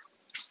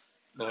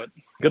 But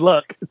good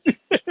luck.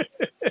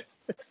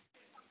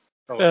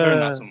 But with her,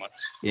 not so much.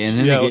 Yeah, and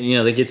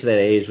then they get to that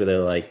age where they're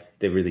like,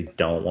 they really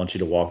don't want you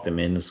to walk them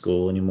into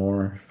school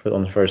anymore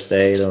on the first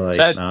day. They're like,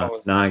 nah,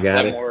 I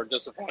got it. More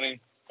disappointing.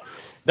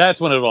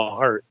 That's when it'll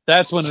hurt.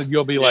 That's when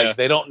you'll be like,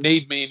 they don't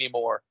need me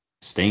anymore.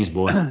 Stings,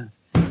 boy.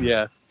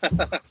 Yeah.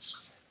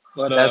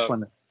 But that's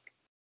when.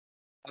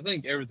 I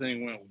think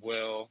everything went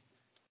well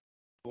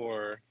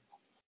for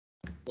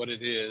what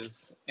it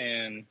is,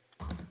 and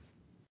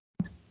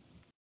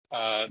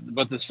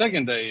but the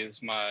second day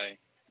is my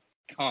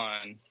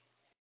con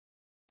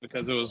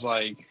because it was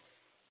like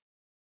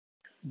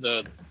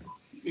the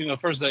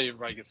first day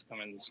everybody gets to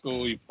come into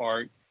school, you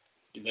park,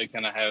 they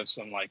kind of have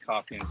some like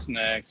coffee and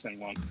snacks and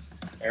want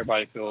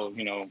everybody feel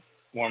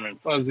warm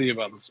and fuzzy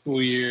about the school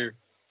year,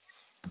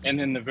 and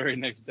then the very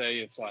next day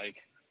it's like,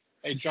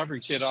 hey, drop your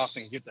kid off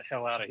and get the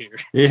hell out of here.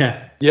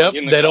 Yeah. Yep.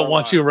 They don't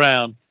want you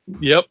around.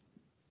 Yep.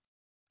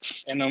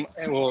 And I'm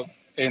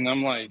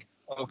like,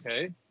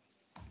 okay,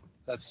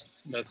 that's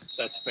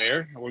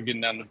fair. We're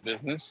getting down to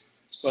business.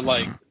 But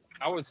like,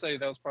 I would say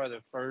that was probably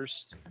the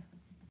first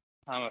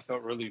time I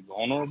felt really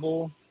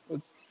vulnerable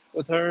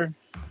with her,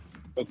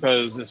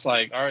 because it's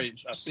like, all right,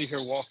 I see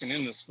her walking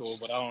into school,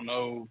 but I don't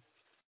know,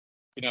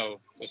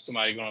 is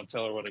somebody going to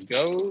tell her where to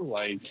go?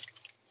 Like,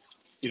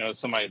 is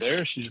somebody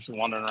there? She's just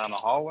wandering around the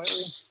hallway.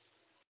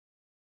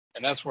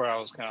 And that's where I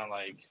was kind of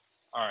like,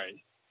 all right,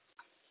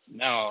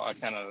 now I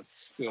kind of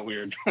feel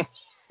weird.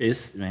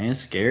 It's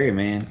scary,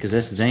 man, because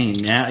that's the thing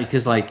now.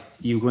 Because like,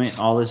 you went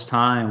all this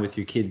time with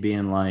your kid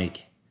being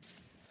like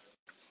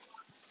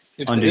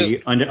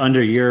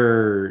under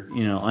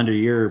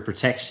your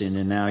protection,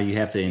 and now you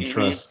have to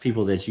entrust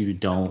people that you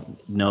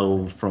don't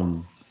know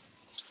from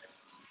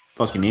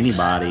fucking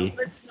anybody,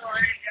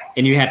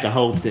 and you have to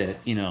hope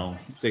that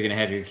they're gonna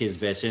have your kid's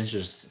best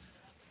interest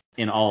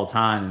in all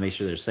time and make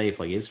sure they're safe.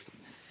 Like,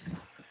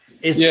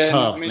 it's and I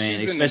tough, mean, man.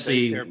 she's been in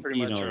Especially, daycare pretty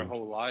much her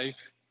whole life,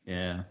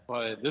 yeah.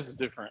 but this is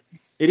different.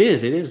 It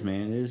is,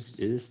 man. It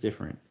is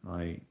different.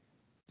 Like,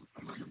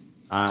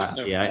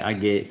 I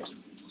get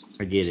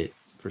it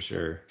for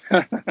sure.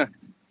 But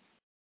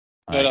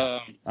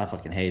I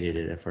fucking hated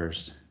it at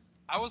first.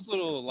 I was a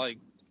little like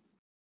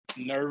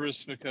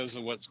nervous because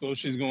of what school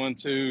she's going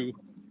to,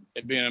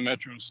 it being a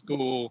metro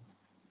school.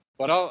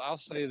 But I'll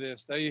say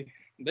this: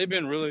 they've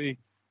been really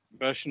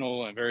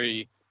professional and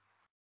very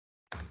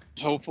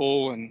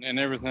helpful and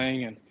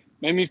everything, and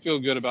made me feel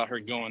good about her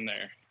going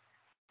there.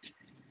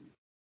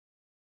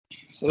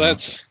 So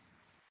that's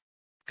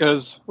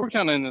because we're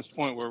kind of in this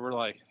point where we're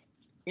like,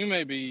 we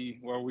may be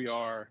where we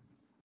are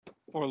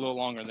for a little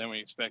longer than we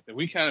expected.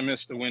 We kind of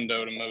missed the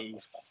window to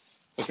move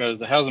because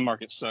the housing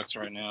market sucks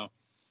right now.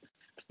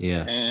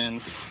 Yeah.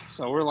 And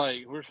so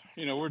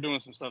we're doing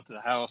some stuff to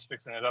the house,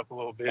 fixing it up a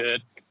little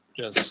bit,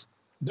 just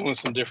doing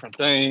some different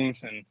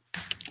things. And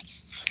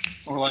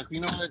we're like, you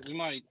know what, we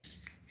might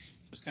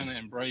just kind of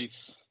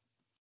embrace,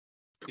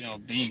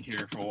 being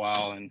here for a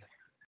while.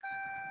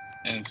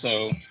 And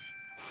so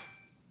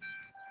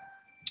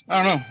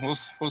I don't know.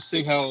 We'll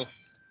see how,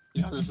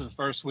 this is the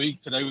first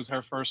week. Today was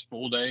her first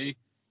full day,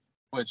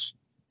 which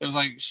it was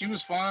like she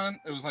was fine.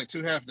 It was like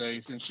 2 half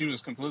days, and she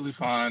was completely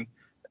fine.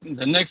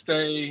 The next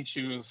day,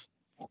 she was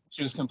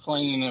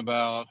complaining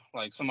about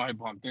like somebody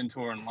bumped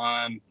into her in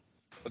line,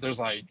 but there's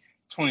like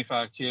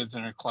 25 kids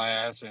in her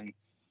class, and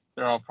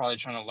they're all probably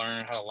trying to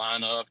learn how to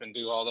line up and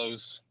do all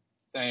those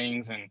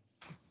things. And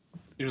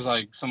it was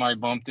like somebody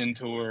bumped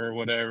into her or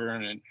whatever,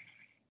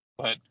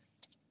 but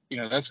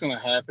that's gonna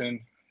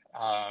happen.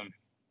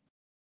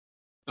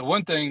 The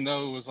one thing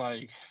though was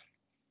like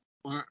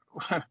we're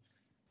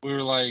we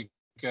were like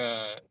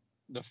the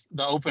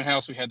open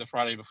house we had the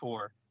Friday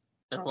before.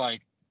 They were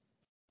like,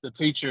 the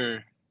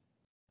teacher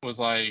was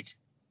like,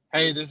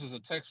 hey, this is a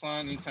text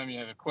line. Anytime you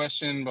have a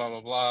question, blah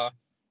blah blah,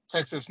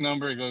 text this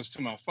number. It goes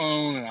to my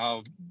phone, and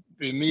I'll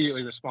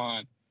immediately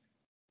respond.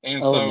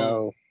 And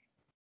no.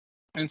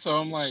 So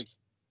I'm like,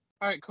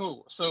 all right,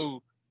 cool.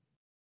 So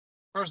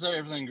first day,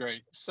 everything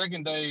great.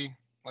 Second day,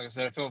 like I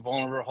said, I felt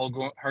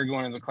vulnerable. Her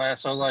going into the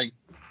class. So I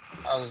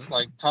was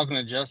like talking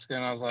to Jessica,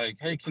 and I was like,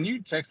 hey, can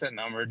you text that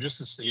number just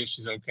to see if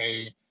she's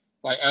okay?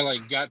 Like I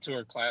got to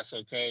her class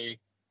okay,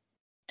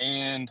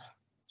 and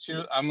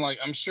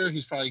I'm sure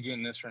he's probably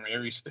getting this from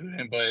every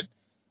student, but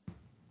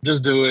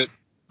just do it.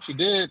 She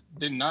did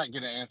not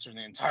get an answer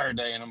the entire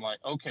day, and I'm like,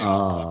 okay,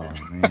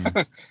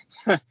 motherfucker.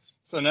 Man.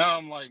 So now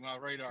I'm like, my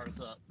radar's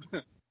up.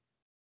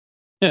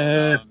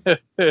 So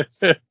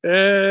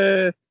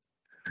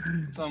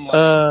I'm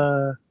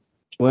like,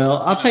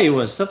 well, I'll tell you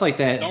what, stuff like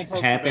that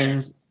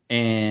happens,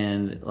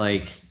 and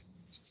like,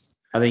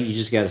 I think you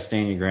just got to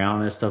stand your ground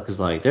on that stuff, because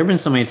like, there have been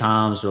so many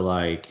times where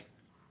like,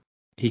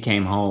 he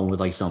came home with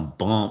like some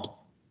bump,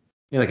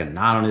 he had like a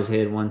knot on his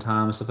head one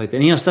time and stuff like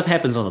that. And, stuff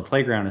happens on the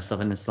playground and stuff,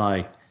 and it's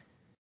like,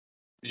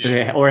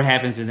 or it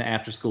happens in the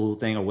after school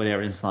thing or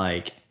whatever. And it's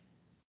like,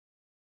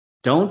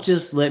 don't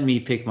just let me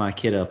pick my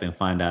kid up and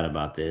find out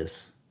about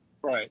this.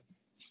 Right.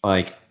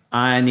 Like,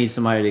 I need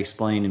somebody to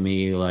explain to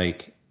me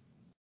like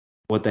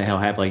what the hell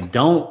happened. Like,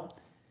 don't,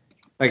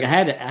 like, I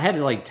had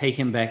to like take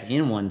him back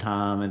in one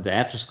time at the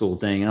after school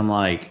thing, and I'm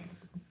like,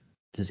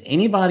 does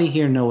anybody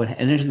here know what?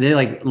 And they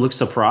like look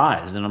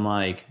surprised, and I'm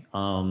like,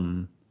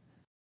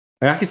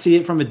 I can see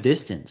it from a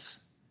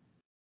distance.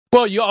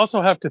 Well, you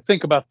also have to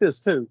think about this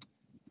too.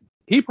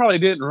 He probably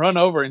didn't run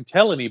over and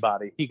tell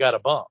anybody he got a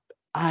bump.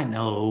 I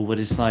know, but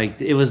it's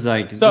like, it was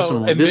like,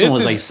 So, this one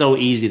was like so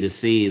easy to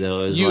see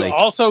though. It was you like,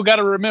 also got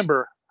to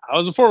remember, I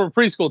was a former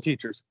preschool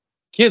teacher.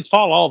 Kids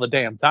fall all the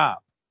damn time.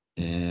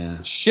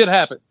 yeah, Shit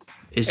happens.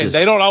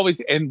 They don't always.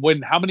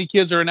 And how many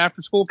kids are in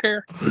after school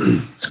care?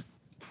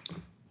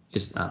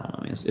 It's, I don't know,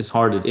 man. It's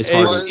hard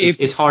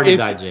to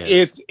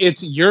digest.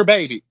 It's your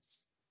baby.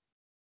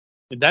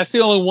 That's the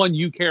only one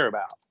you care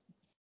about.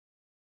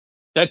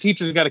 That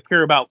teacher's got to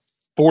care about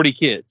 40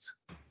 kids.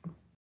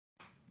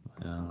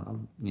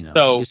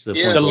 So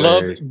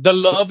the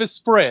love is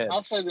spread.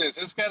 I'll say this: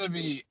 it's got to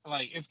be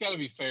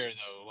fair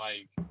though.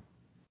 Like,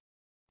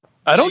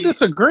 I don't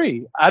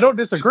disagree.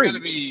 It's got to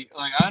be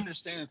like, I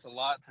understand it's a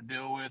lot to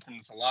deal with and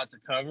it's a lot to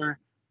cover,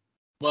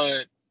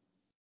 but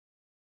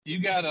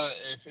you gotta,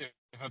 if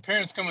a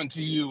parent's coming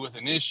to you with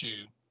an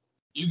issue,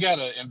 you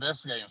gotta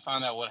investigate and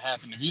find out what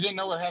happened. If you didn't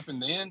know what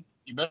happened then,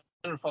 you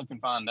better fucking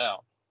find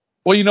out.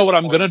 Well, you know what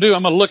I'm gonna do?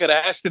 I'm gonna look at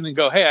Ashton and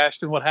go, "Hey,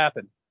 Ashton, what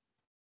happened?"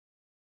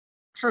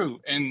 True,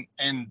 and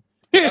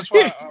that's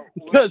why.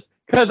 Because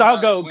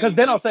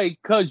then I'll say,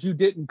 "Because you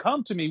didn't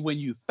come to me when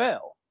you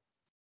fell."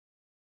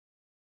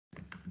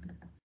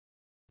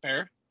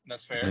 Fair.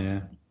 That's fair.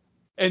 Yeah.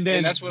 And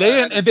then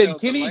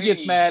Kenny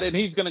gets mad and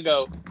he's gonna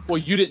go, "Well,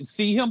 you didn't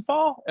see him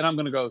fall," and I'm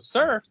gonna go,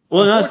 "Sir,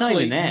 well, no, it's not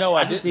even that. No,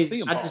 I didn't see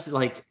him fall.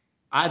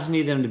 I just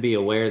need them to be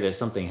aware that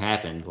something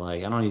happened.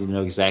 Like, I don't need to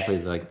know exactly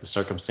like the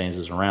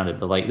circumstances around it,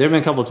 but like, there have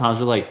been a couple of times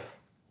where like,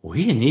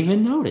 we didn't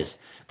even notice.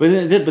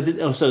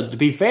 So to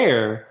be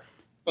fair,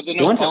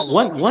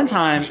 one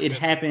time it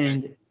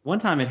happened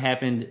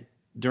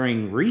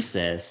during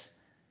recess,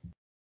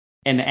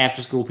 and the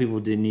after school people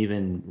didn't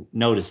even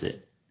notice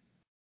it.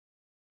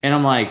 And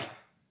I'm like,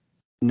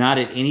 not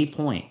at any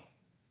point.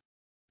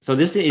 So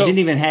it didn't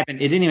even happen.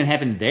 It didn't even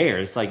happen there.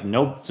 It's like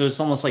no. So it's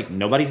almost like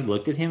nobody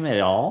looked at him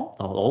at all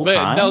the whole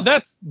time. No,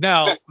 that's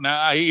now. If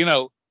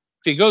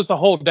he goes the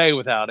whole day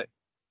without it,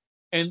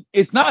 and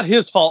it's not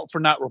his fault for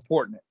not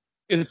reporting it.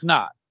 It's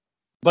not.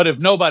 But if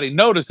nobody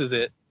notices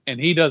it and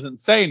he doesn't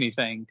say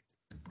anything,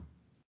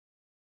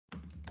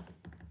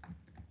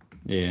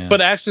 yeah.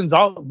 But Ashton's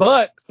all.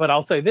 But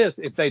I'll say this: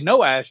 if they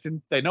know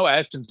Ashton, they know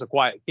Ashton's a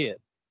quiet kid.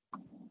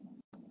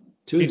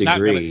 To a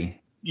degree.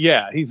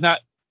 He's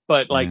not.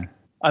 But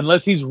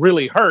unless he's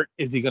really hurt,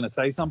 is he going to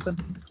say something?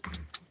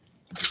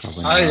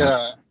 Probably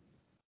not.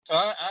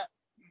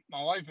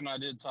 My wife and I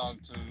did talk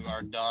to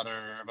our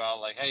daughter about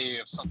like, hey,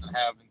 if something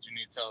happens, you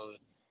need to tell the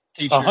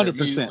teacher 100%.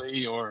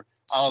 immediately or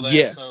all that.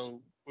 Yes. So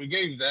we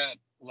gave that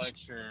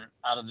lecture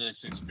out of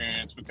this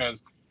experience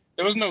because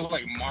there was no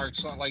like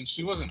marks, like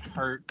she wasn't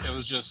hurt. It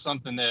was just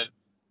something that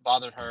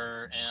bothered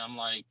her, and I'm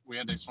like, we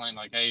had to explain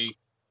like, hey,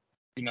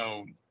 you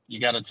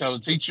got to tell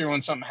the teacher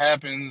when something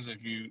happens.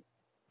 If you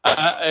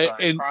start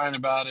crying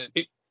about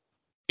it.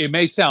 It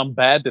may sound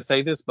bad to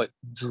say this, but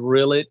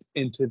drill it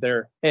into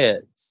their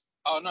heads.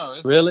 Oh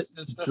no, drill it.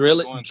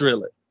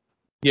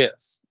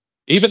 Yes.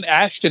 Even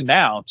Ashton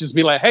now, just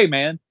be like, hey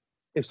man,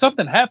 if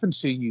something happens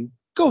to you,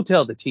 go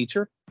tell the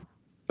teacher.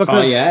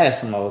 Because I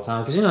ask him all the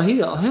time because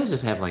he'll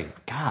just have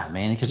like, God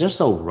man, because they're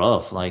so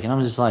rough. Like, and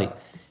I'm just like,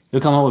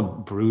 he'll come up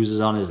with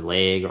bruises on his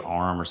leg or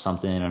arm or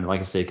something. And like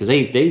I said, because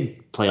they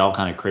play all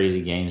kind of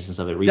crazy games and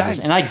stuff at recess,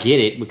 and I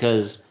get it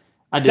because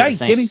I did the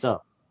same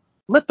stuff.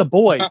 Let the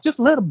boy just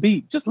let him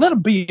be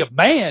a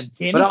man,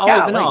 Kenny. But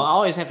I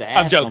always have to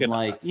ask him,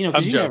 like,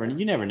 because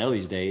you never know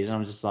these days. And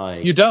I'm just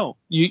like, you don't.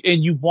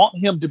 You want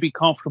him to be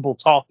comfortable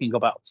talking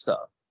about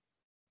stuff.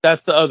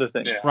 That's the other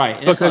thing, right?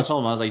 And that's what I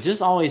told him. I was like,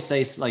 just always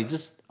say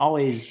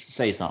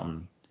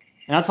something.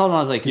 And I told him I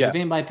was like, because if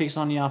anybody picks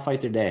on you, I'll fight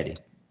their daddy.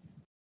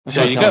 That's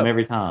what I tell him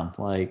every time.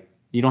 Like,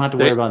 you don't have to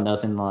worry about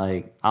nothing.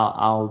 Like,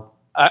 I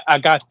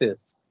got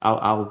this.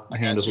 I'll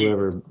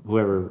handle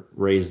whoever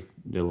raised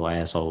the little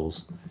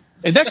assholes.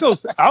 And that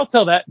goes, I'll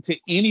tell that to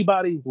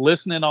anybody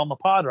listening on the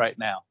pod right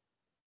now.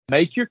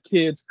 Make your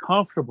kids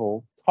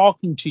comfortable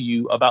talking to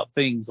you about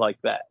things like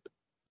that.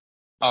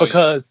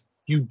 Because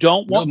you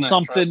don't want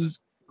something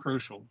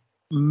crucial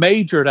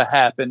major to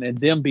happen and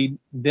them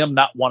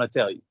not want to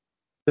tell you.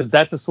 Because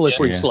that's a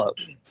slippery slope.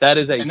 That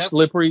is a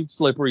slippery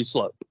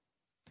slope.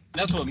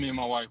 That's what me and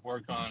my wife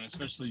work on,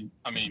 especially,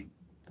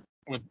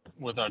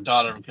 with our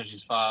daughter because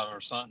she's 5,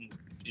 our son,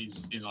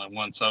 he's only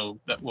 1,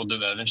 so that we'll do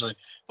that eventually.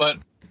 But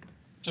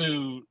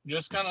to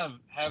just kind of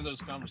have those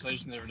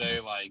conversations every day,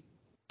 like,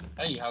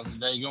 hey, how's the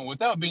day going?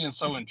 Without being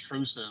so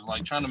intrusive,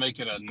 like trying to make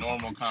it a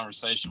normal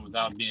conversation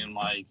without being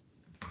like,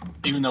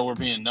 even though we're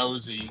being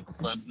nosy,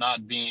 but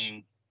not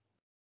making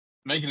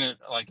it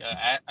like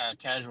a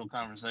casual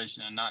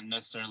conversation and not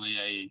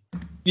necessarily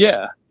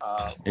we're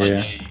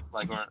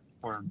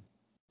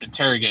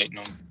interrogating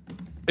them.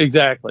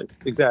 Exactly.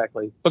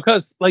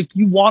 Because like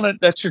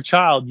that's your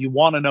child. You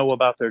want to know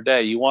about their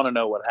day. You want to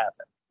know what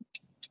happened.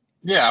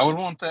 Yeah, I would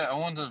want that. I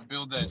want to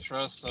build that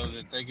trust so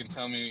that they can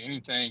tell me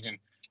anything, and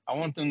I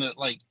want them to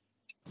like.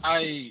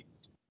 I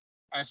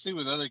see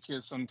with other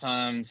kids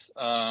sometimes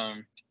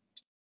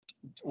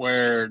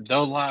where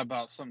they'll lie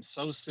about something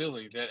so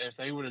silly that if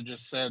they would have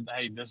just said,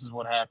 "Hey, this is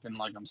what happened,"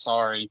 like I'm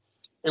sorry,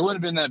 it wouldn't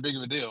have been that big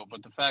of a deal.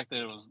 But the fact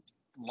that it was,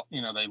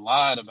 they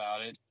lied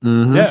about it,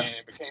 mm-hmm. and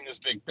it became this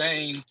big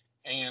thing,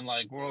 and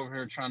like we're over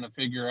here trying to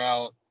figure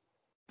out,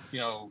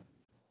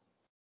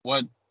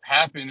 what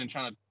happened and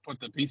trying to put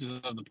the pieces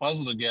of the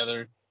puzzle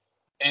together,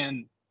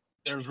 and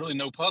there's really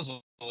no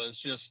puzzle. It's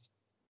just,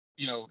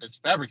 it's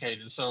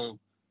fabricated. So,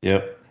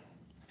 yep.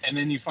 And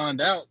then you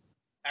find out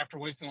after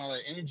wasting all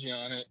that energy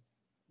on it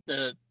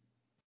that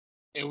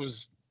it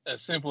was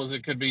as simple as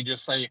it could be.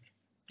 Just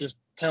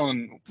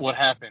telling what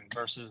happened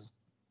versus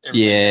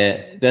everything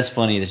else. That's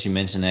funny that you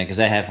mentioned that because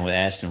that happened with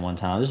Ashton one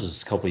time. This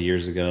was a couple of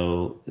years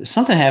ago.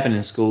 Something happened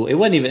in school. It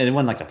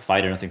wasn't like a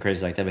fight or nothing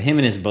crazy like that. But him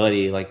and his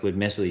buddy like would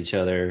mess with each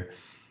other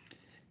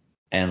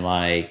and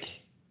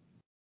like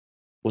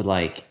would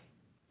like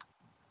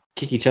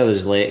kick each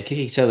other's like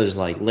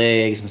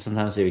legs, and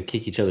sometimes they would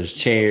kick each other's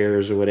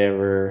chairs or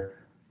whatever.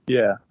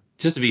 Yeah.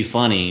 Just to be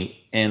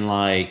funny, and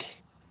like,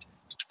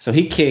 so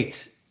he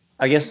kicked.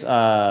 I guess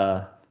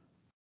one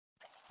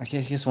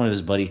of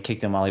his buddies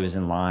kicked him while he was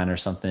in line or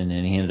something,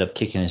 and he ended up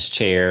kicking his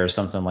chair or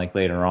something like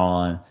later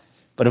on.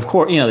 But of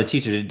course, the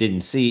teacher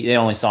didn't see. They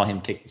only saw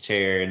him kick the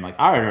chair, and like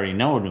I had already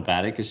known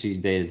about it because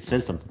they had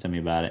said something to me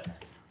about it.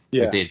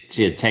 Yeah. Like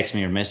she had texted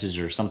me or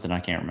messaged or something. I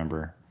can't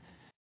remember.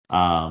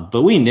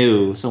 But we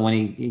knew. So when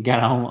he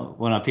got home,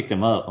 when I picked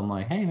him up, I'm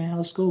like, "Hey man,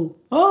 how's school?"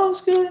 "Oh,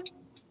 it's good."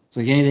 It's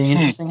like, anything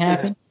interesting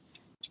happen?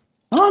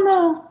 "Oh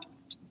no."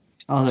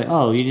 I was like,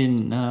 "Oh, you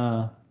didn't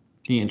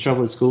get in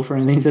trouble at school for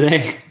anything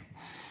today?"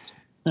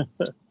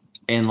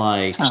 And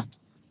like,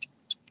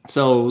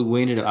 so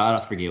we ended up,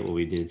 I forget what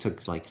we did.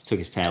 Took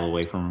his tab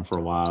away from him for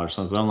a while or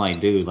something. But I'm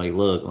like, dude, like,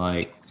 look,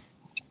 like,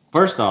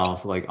 first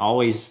off, like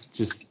always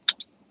just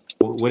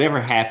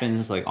whatever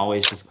happens, like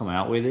always just come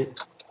out with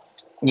it.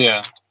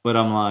 Yeah. But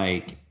I'm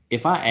like,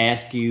 if I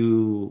ask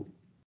you,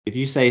 if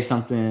you say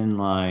something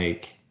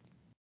like,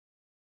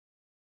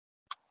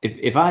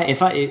 if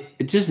I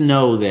just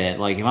know that,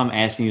 like, if I'm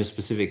asking you a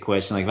specific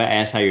question, like if I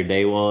ask how your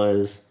day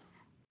was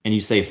and you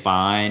say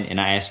fine,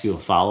 and I ask you a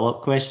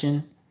follow-up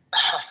question,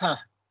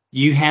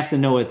 you have to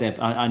know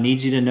I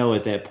need you to know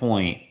at that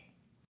point,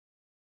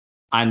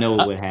 I know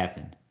what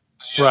happened.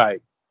 Yeah.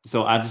 Right.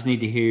 So I just need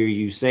to hear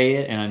you say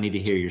it, and I need to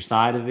hear your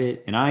side of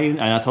it. And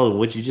I told him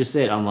what you just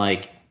said. I'm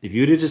like, if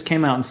you would have just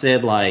came out and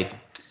said like,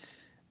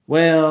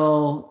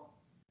 well,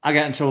 I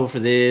got in trouble for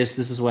this.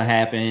 This is what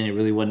happened. It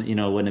really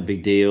wasn't a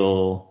big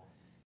deal.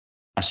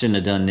 I shouldn't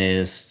have done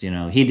this.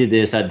 He did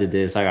this. I did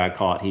this. I got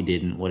caught. He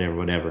didn't.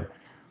 Whatever.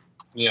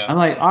 Yeah. I'm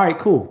like, all right,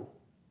 cool.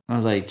 I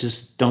was like,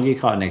 just don't get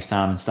caught next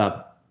time and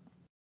stop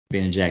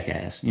being a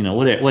jackass.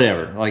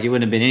 Whatever. Like, it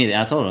wouldn't have been anything.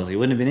 I told him, I was like, it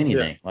wouldn't have been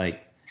anything. Yeah.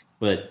 Like,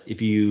 but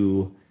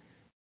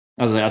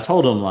I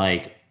told him,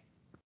 like,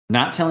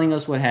 not telling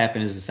us what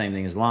happened is the same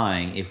thing as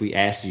lying if we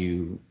asked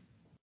you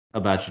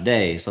about your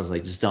day. So I was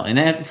like, just don't.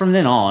 And from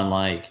then on,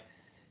 like,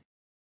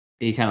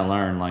 he kind of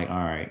learned, like, all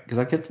right. Because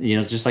I kept,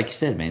 just like you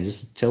said, man,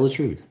 just tell the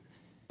truth.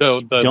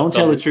 Don't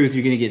tell the truth,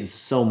 you're going to get in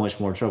so much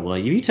more trouble.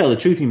 Like, if you tell the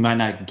truth, you might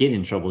not get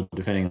in trouble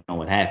depending on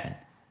what happened.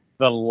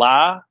 The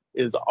lie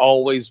is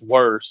always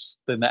worse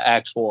than the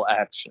actual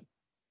action.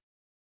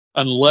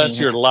 Unless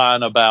you're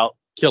lying about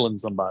killing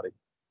somebody.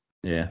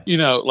 Yeah.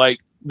 Like,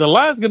 the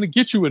lie is going to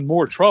get you in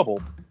more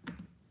trouble.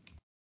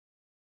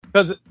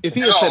 Because if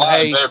he had said,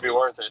 "Hey, it better be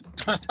worth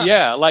it."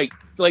 yeah," like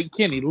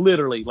Kenny,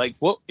 literally, like,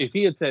 what if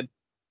he had said,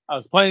 "I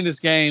was playing this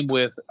game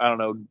with, I don't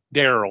know,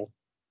 Daryl.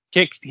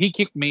 He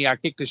kicked me. I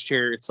kicked his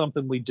chair. It's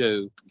something we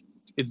do.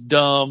 It's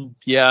dumb.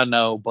 Yeah, I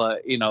know,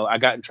 but I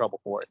got in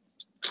trouble for it."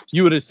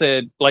 You would have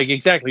said, like,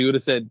 exactly. You would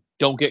have said,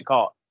 "Don't get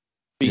caught.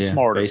 Be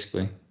smarter."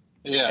 Basically.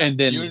 Yeah. And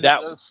then you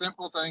that just a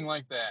simple thing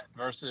like that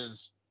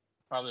versus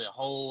probably a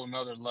whole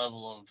another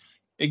level of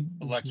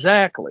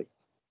exactly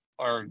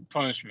or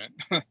punishment.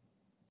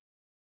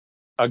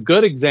 a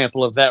good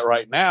example of that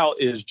right now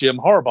is Jim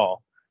Harbaugh.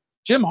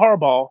 Jim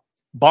Harbaugh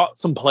bought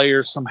some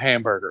players some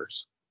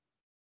hamburgers.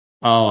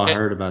 Oh, I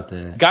heard about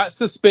that. Got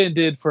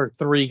suspended for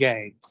 3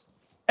 games.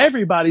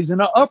 Everybody's in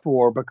an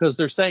uproar because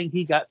they're saying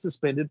he got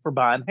suspended for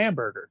buying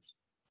hamburgers.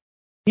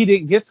 He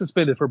didn't get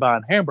suspended for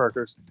buying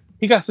hamburgers.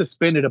 He got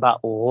suspended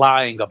about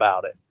lying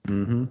about it.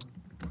 Mm-hmm.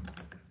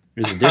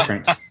 There's a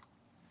difference.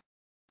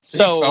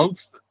 So,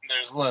 folks,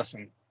 there's a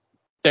lesson.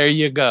 There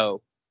you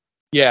go.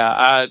 Yeah,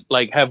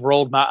 I have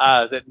rolled my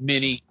eyes at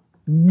many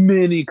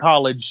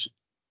college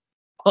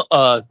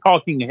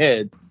talking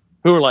heads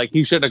who are like,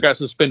 he shouldn't have got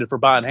suspended for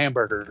buying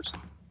hamburgers.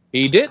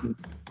 He didn't.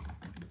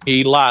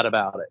 He lied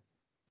about it.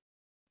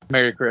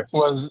 Merry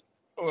Christmas.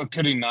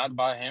 Could he not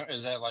buy ham?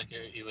 Is that like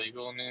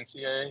illegal in the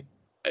NCAA?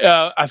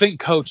 I think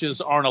coaches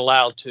aren't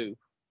allowed to.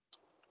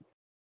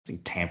 It's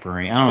like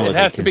tampering. I don't know It what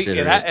has they to be.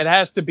 consider It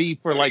has to be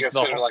for like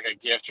consider like a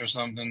gift or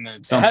something.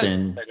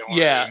 something.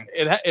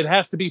 It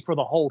has to be for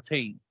the whole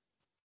team.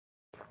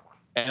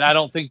 And I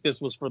don't think this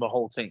was for the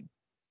whole team,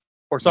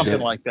 or something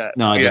like that.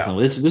 No,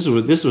 definitely.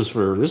 This was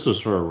for a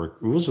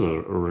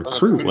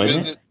recruit,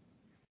 wasn't it?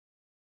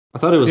 I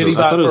thought it was.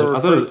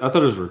 I thought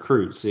it was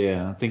recruits.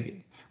 Yeah, I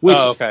think. Which,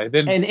 okay.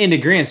 Then, and in the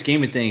grand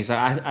scheme of things,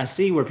 I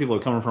see where people are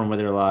coming from, where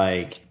they're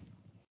like,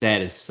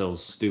 that is so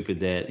stupid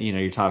that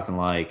you're talking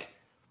like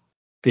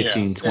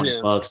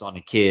 $15-$20 on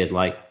a kid,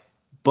 like,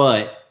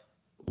 but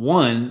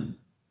one,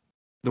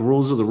 the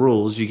rules are the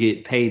rules. You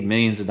get paid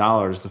millions of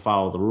dollars to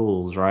follow the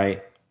rules,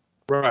 right?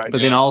 right.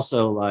 But then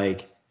also,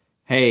 like,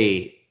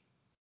 hey,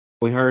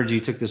 we heard you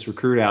took this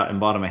recruit out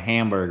and bought him a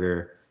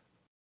hamburger.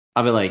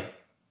 I'll be like,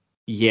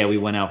 yeah, we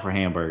went out for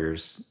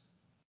hamburgers.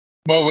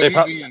 Well, would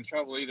he be in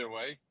trouble either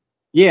way?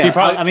 Yeah, he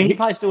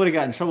probably still would have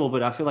gotten in trouble,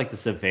 but I feel like the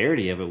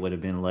severity of it would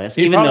have been less.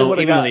 Even though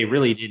they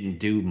really didn't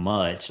do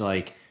much.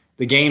 Like,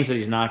 the games that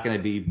he's not going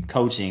to be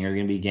coaching are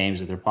going to be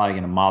games that they're probably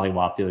going to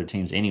mollywop the other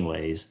teams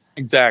anyways.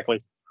 Exactly.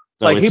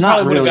 So like, it's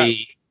not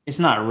really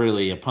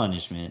a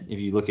punishment if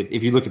you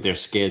look at their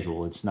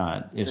schedule. It's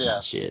not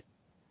shit.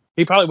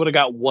 He probably would have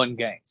got 1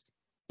 game.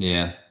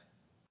 Yeah.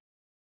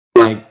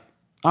 Like,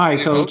 all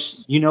right,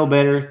 coach, you know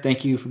better.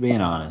 Thank you for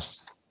being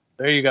honest.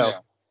 There you go. Yeah.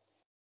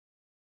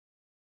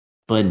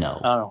 But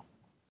no. Oh.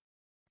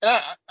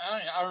 I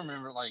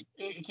remember, like,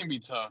 it can be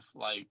tough,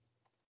 like,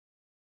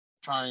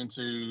 trying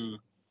to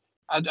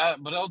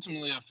but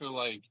ultimately I feel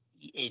like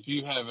if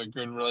you have a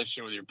good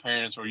relationship with your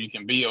parents where you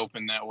can be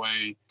open that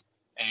way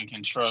and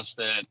can trust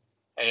that,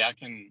 hey, I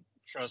can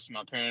trust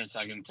my parents,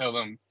 I can tell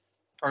them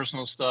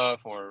personal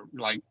stuff, or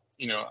like,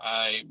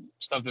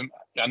 stuff that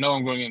I know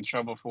I'm going to get in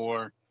trouble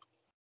for,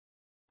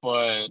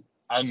 but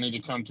I need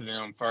to come to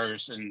them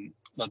first and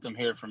let them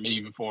hear it from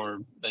me before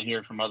they hear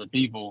it from other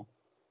people.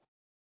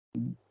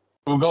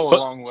 Will go a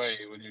long way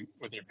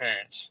with your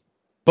parents.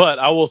 But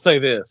I will say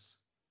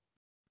this: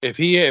 if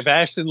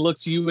Ashton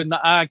looks you in the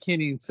eye,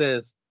 Kenny, and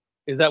says,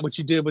 "Is that what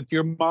you did with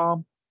your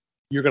mom?"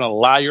 You're gonna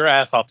lie your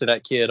ass off to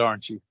that kid,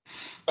 aren't you?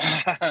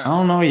 I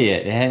don't know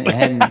yet. It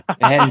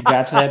hadn't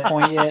got to that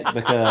point yet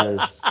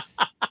because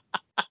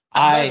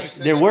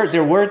there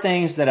were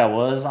things that I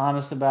was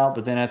honest about,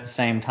 but then at the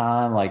same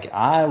time, like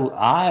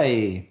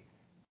I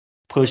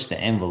pushed the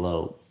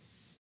envelope.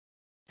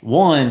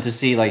 One, to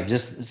see like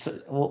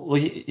well,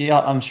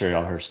 y'all, I'm sure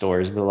y'all heard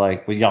stories, but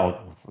like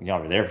y'all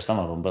were there for some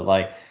of them, but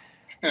like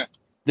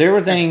there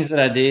were things that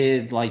I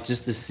did like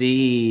just to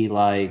see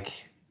like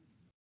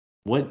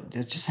what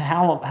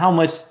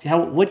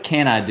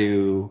can I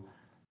do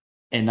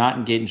and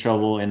not get in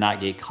trouble and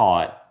not get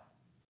caught.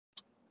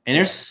 And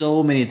there's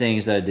so many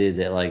things that I did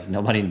that like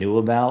nobody knew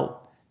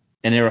about,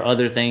 and there were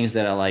other things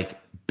that I like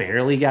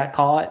barely got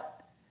caught.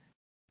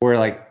 Where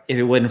like if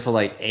it wasn't for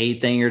like a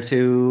thing or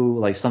two,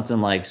 like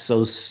something like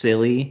so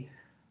silly,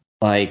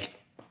 like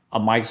a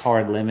Mike's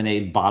Hard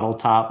Lemonade bottle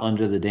top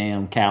under the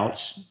damn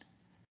couch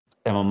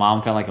that my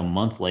mom found like a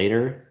month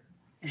later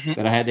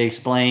that I had to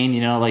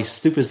explain, like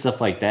stupid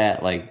stuff like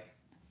that, like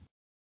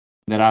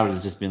that I would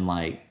have just been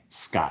like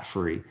scot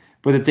free.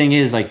 But the thing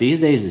is, like these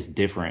days it's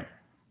different.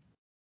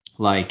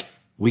 Like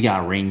we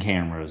got Ring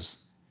cameras,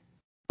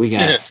 we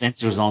got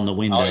sensors on the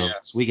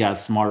windows, we got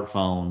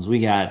smartphones, we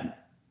got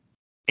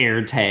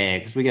air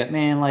tags. We got,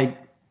 man, like,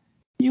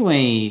 you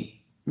ain't,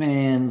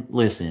 man,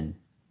 listen,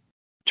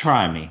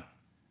 try me.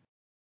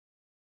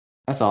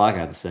 That's all I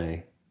got to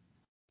say.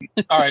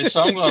 All right,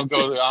 so I'm going to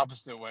go the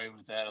opposite way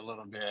with that a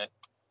little bit.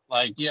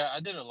 Like, yeah, I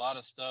did a lot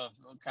of stuff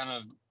kind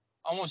of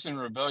almost in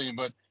rebellion,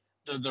 but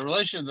the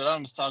relationship that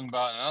I'm just talking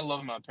about, and I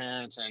love my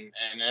parents and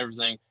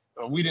everything,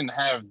 but we didn't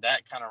have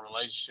that kind of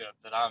relationship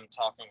that I'm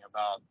talking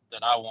about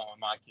that I want with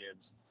my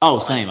kids. Oh,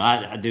 like, same.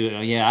 I do.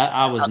 Yeah,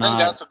 I was not. I think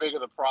that's a big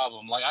of the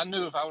problem. Like, I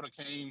knew if I would have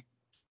came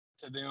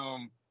to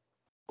them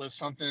with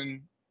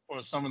something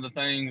or some of the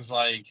things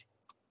like,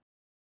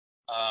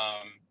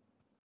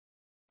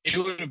 it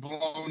would have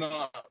blown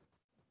up,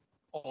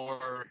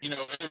 or it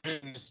would have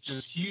been this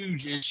just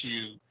huge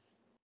issue,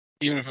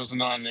 even if it was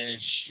not an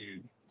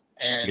issue.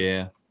 And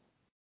yeah.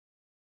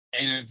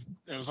 And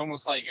it was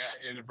almost like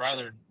I'd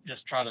rather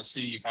just try to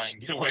see if I can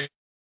get away with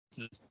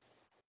just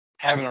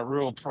having a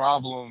real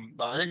problem,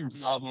 a bigger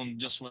problem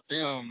just with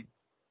them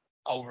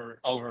over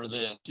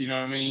this. You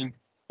know what I mean?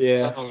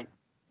 Yeah. So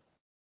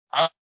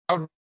I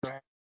would.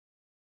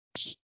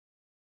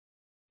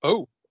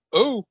 Oh.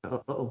 Oh.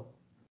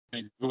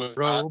 I'm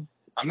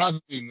not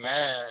gonna be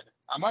mad.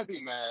 I might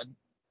be mad.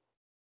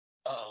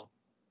 Uh-oh.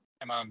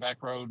 Am I on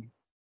back road?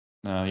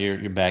 No,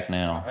 you're back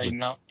now. Hey,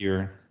 no.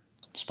 You're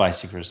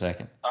spicy for a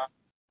second.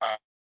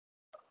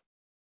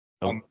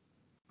 Oh.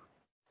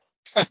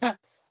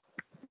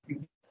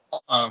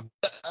 I'm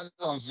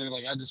saying,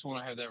 like, I just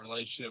want to have that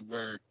relationship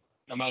where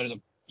no matter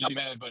you'll be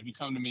mad, but if you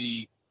come to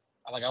me,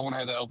 like, I want to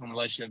have that open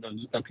relationship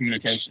of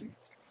communication.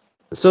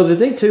 So the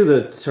thing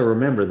too to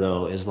remember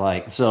though is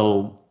like,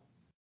 so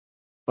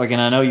like,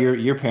 and I know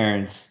your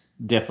parents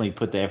definitely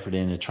put the effort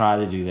in to try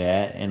to do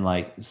that, and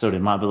like so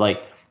did mine, but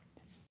like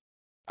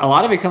a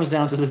lot of it comes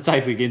down to the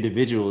type of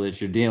individual that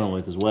you're dealing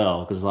with as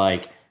well, because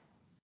like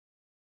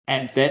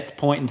at that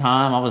point in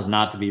time I was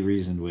not to be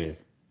reasoned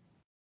with.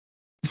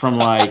 From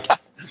like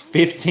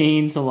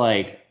 15 to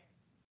like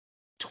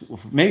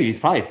maybe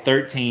probably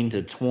 13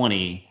 to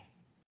 20,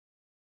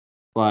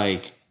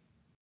 like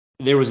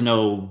there was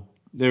no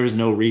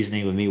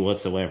reasoning with me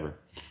whatsoever.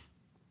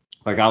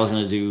 Like I was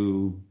gonna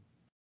do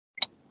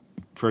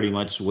pretty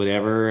much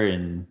whatever,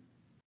 and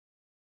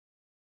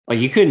like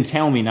you couldn't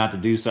tell me not to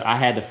do so. I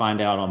had to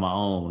find out on my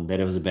own that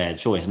it was a bad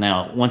choice.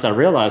 Now, once I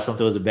realized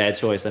something was a bad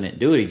choice, I didn't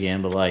do it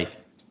again. But like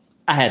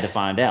I had to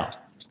find out.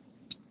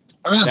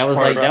 I mean, that was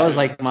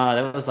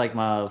like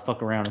my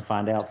fuck around and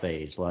find out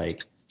phase.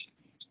 Like,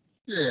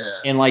 yeah.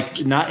 And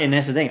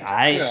that's the thing.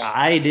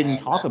 I didn't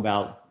talk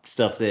about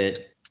stuff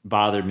that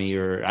bothered me,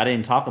 or I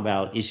didn't talk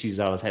about issues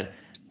I was having.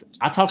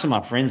 I talked to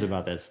my friends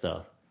about that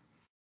stuff.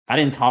 I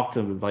didn't talk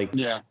to like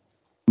my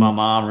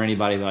mom or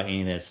anybody about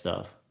any of that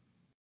stuff.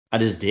 I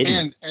just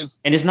didn't.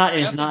 And it's not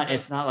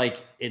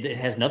like it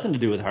has nothing to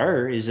do with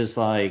her. It's just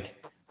like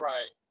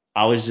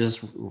I was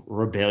just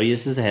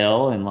rebellious as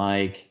hell and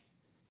like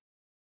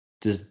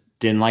just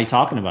didn't like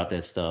talking about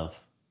that stuff.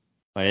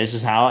 Like that's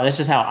just how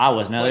I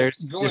was. Now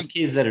there's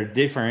kids that are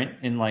different,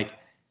 and like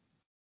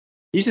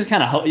you just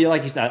kind of hope,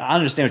 like you said, I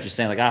understand what you're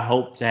saying. Like I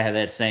hope to have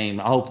that same.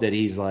 I hope that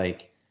he's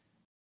like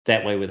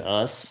that way with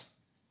us.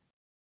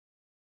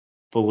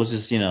 But we'll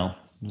just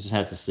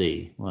have to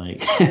see.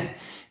 Like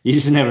you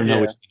just never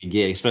know what you can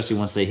get, especially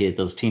once they hit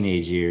those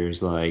teenage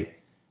years.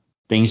 Like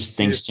things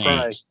change.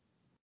 Pray.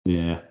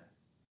 Yeah.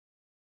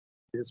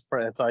 Just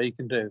pray. That's all you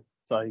can do.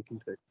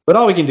 But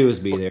all we can do is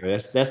be there.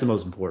 That's the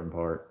most important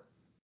part.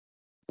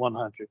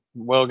 100.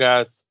 Well,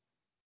 guys,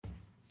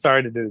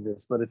 sorry to do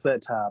this, but it's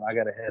that time. I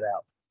gotta head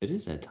out. It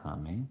is that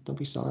time, man. Don't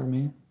be sorry,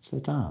 man. It's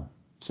that time.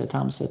 It's that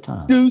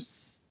time.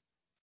 Deuce.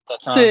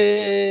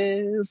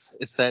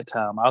 It's that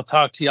time. I'll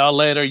talk to y'all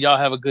later. Y'all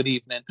have a good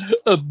evening.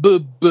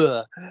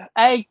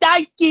 Hey,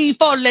 thank you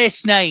for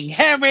listening,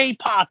 Harry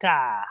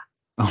Potter.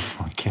 Oh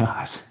my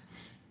God.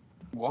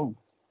 Whoa.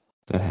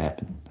 That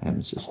happened.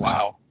 Happens just now.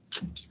 Wow.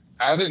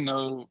 I didn't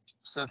know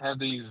Seth had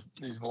these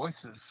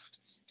voices.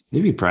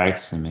 He be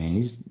practicing,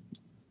 man.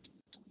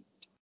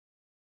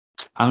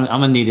 I'm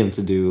gonna need him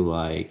to do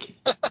like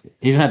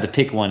he's gonna have to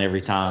pick one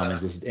every time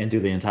and do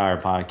the entire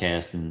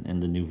podcast in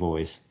the new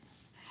voice.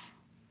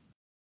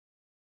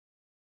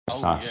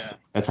 That's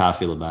how I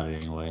feel about it,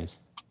 anyways.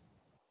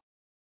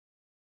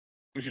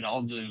 We should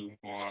all do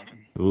one.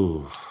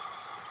 Ooh.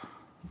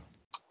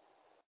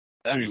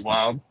 That'd be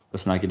wild.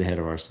 Let's not get ahead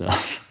of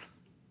ourselves.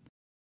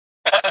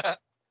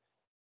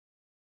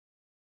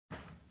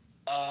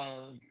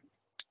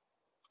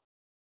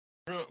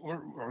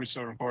 Are we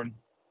still recording?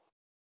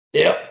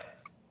 Yep.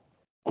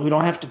 We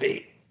don't have to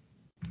be.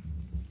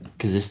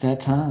 Because it's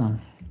that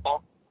time.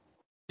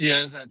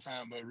 Yeah, it's that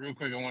time. But real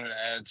quick, I wanted to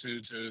add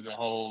to the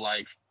whole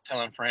like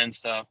telling friends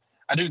stuff.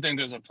 I do think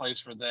there's a place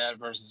for that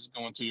versus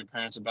going to your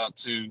parents about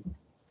too.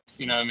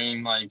 You know what I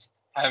mean? Like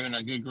having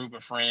a good group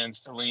of friends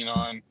to lean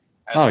on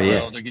as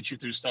well to get you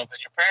through stuff that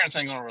your parents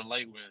ain't gonna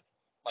relate with.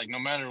 Like no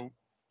matter,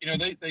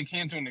 they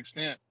can to an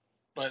extent,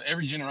 but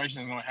every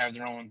generation is gonna have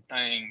their own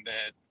thing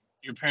that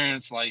your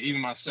parents, like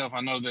even myself,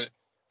 I know that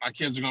my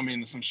kids are gonna be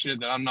into some shit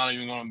that I'm not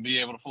even gonna be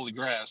able to fully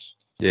grasp.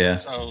 Yeah.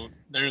 So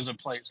there's a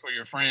place for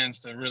your friends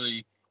to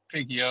really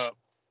pick you up.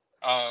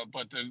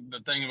 But the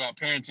thing about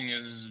parenting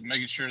is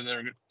making sure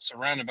they're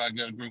surrounded by a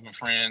good group of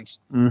friends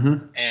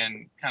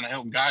and kind of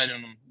help guide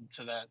them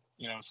to that,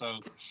 So,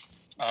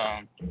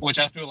 which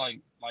I feel like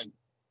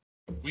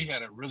we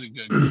had a really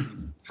good group of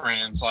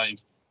friends. Like,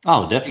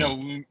 oh,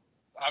 definitely.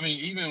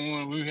 Even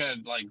when we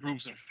had like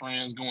groups of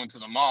friends going to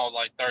the mall,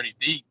 like 30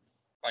 deep,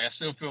 like I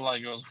still feel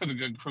like it was with a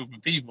good group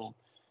of people.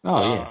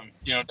 Oh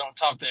yeah. Don't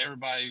talk to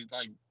everybody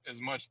like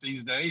as much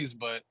these days,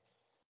 but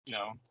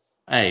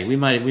Hey, we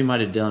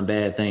might have done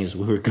bad things.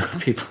 We were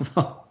good people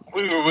though.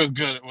 We were with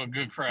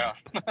good crowd.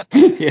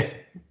 Yeah.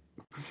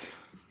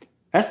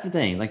 That's the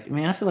thing. Like,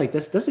 man, I feel like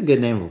that's a good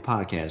name of a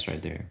podcast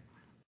right there.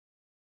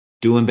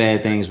 Doing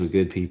bad things with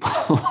good people.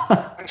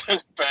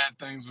 Bad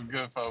things with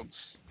good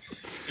folks.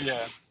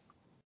 Yeah.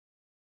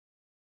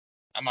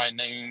 I might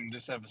name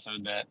this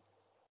episode that.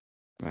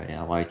 Right,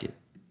 I like it.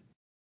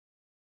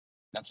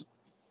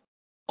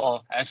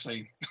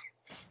 Actually.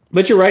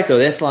 But you're right though.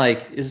 That's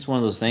like it's one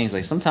of those things.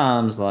 Like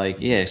sometimes,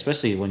 like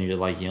especially when you're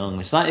like young.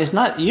 It's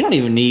not. You don't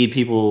even need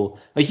people.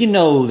 Like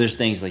there's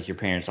things like your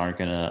parents aren't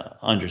gonna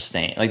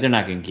understand. Like they're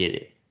not gonna get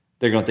it.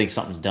 They're gonna think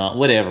something's dumb,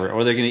 whatever,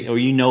 or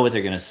you know what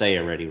they're gonna say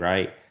already,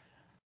 right?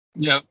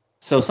 Yep.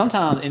 So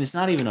sometimes, and it's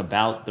not even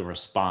about the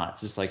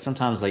response. It's like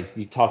sometimes like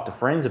you talk to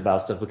friends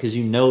about stuff because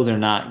they're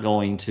not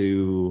going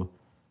to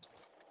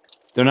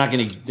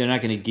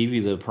give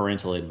you the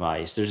parental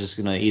advice. They're just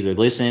gonna either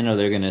listen or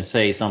they're gonna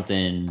say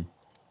something.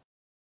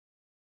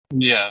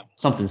 Yeah.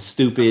 Something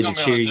stupid to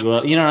cheer you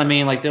up. You know what I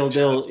mean? Like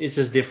they'll it's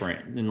just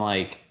different and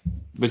like.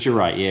 But you're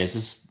right. Yeah, it's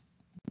just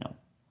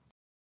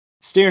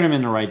steering them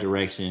in the right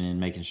direction and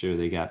making sure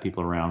they got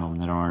people around them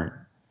that aren't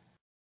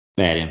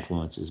bad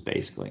influences,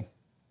 basically.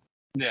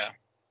 Yeah.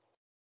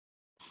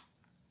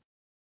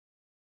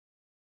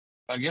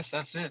 I guess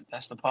that's it.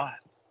 That's the pod.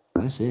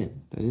 That's it.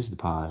 That is the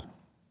pod.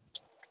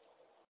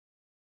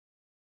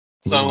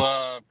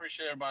 So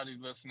appreciate everybody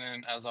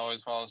listening. As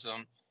always, follow us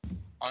on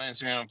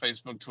Instagram,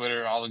 Facebook,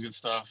 Twitter, all the good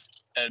stuff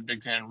at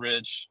Big Tan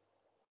Rich.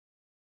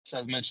 As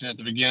I mentioned at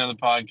the beginning of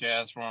the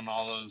podcast, we're on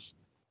all those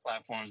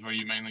platforms where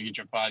you mainly get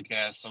your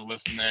podcast. So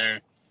listen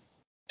there,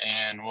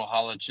 and we'll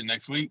holler at you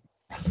next week.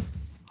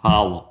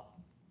 Holla.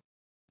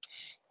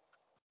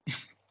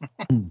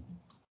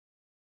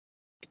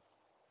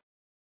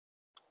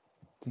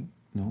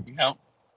 No. Nope.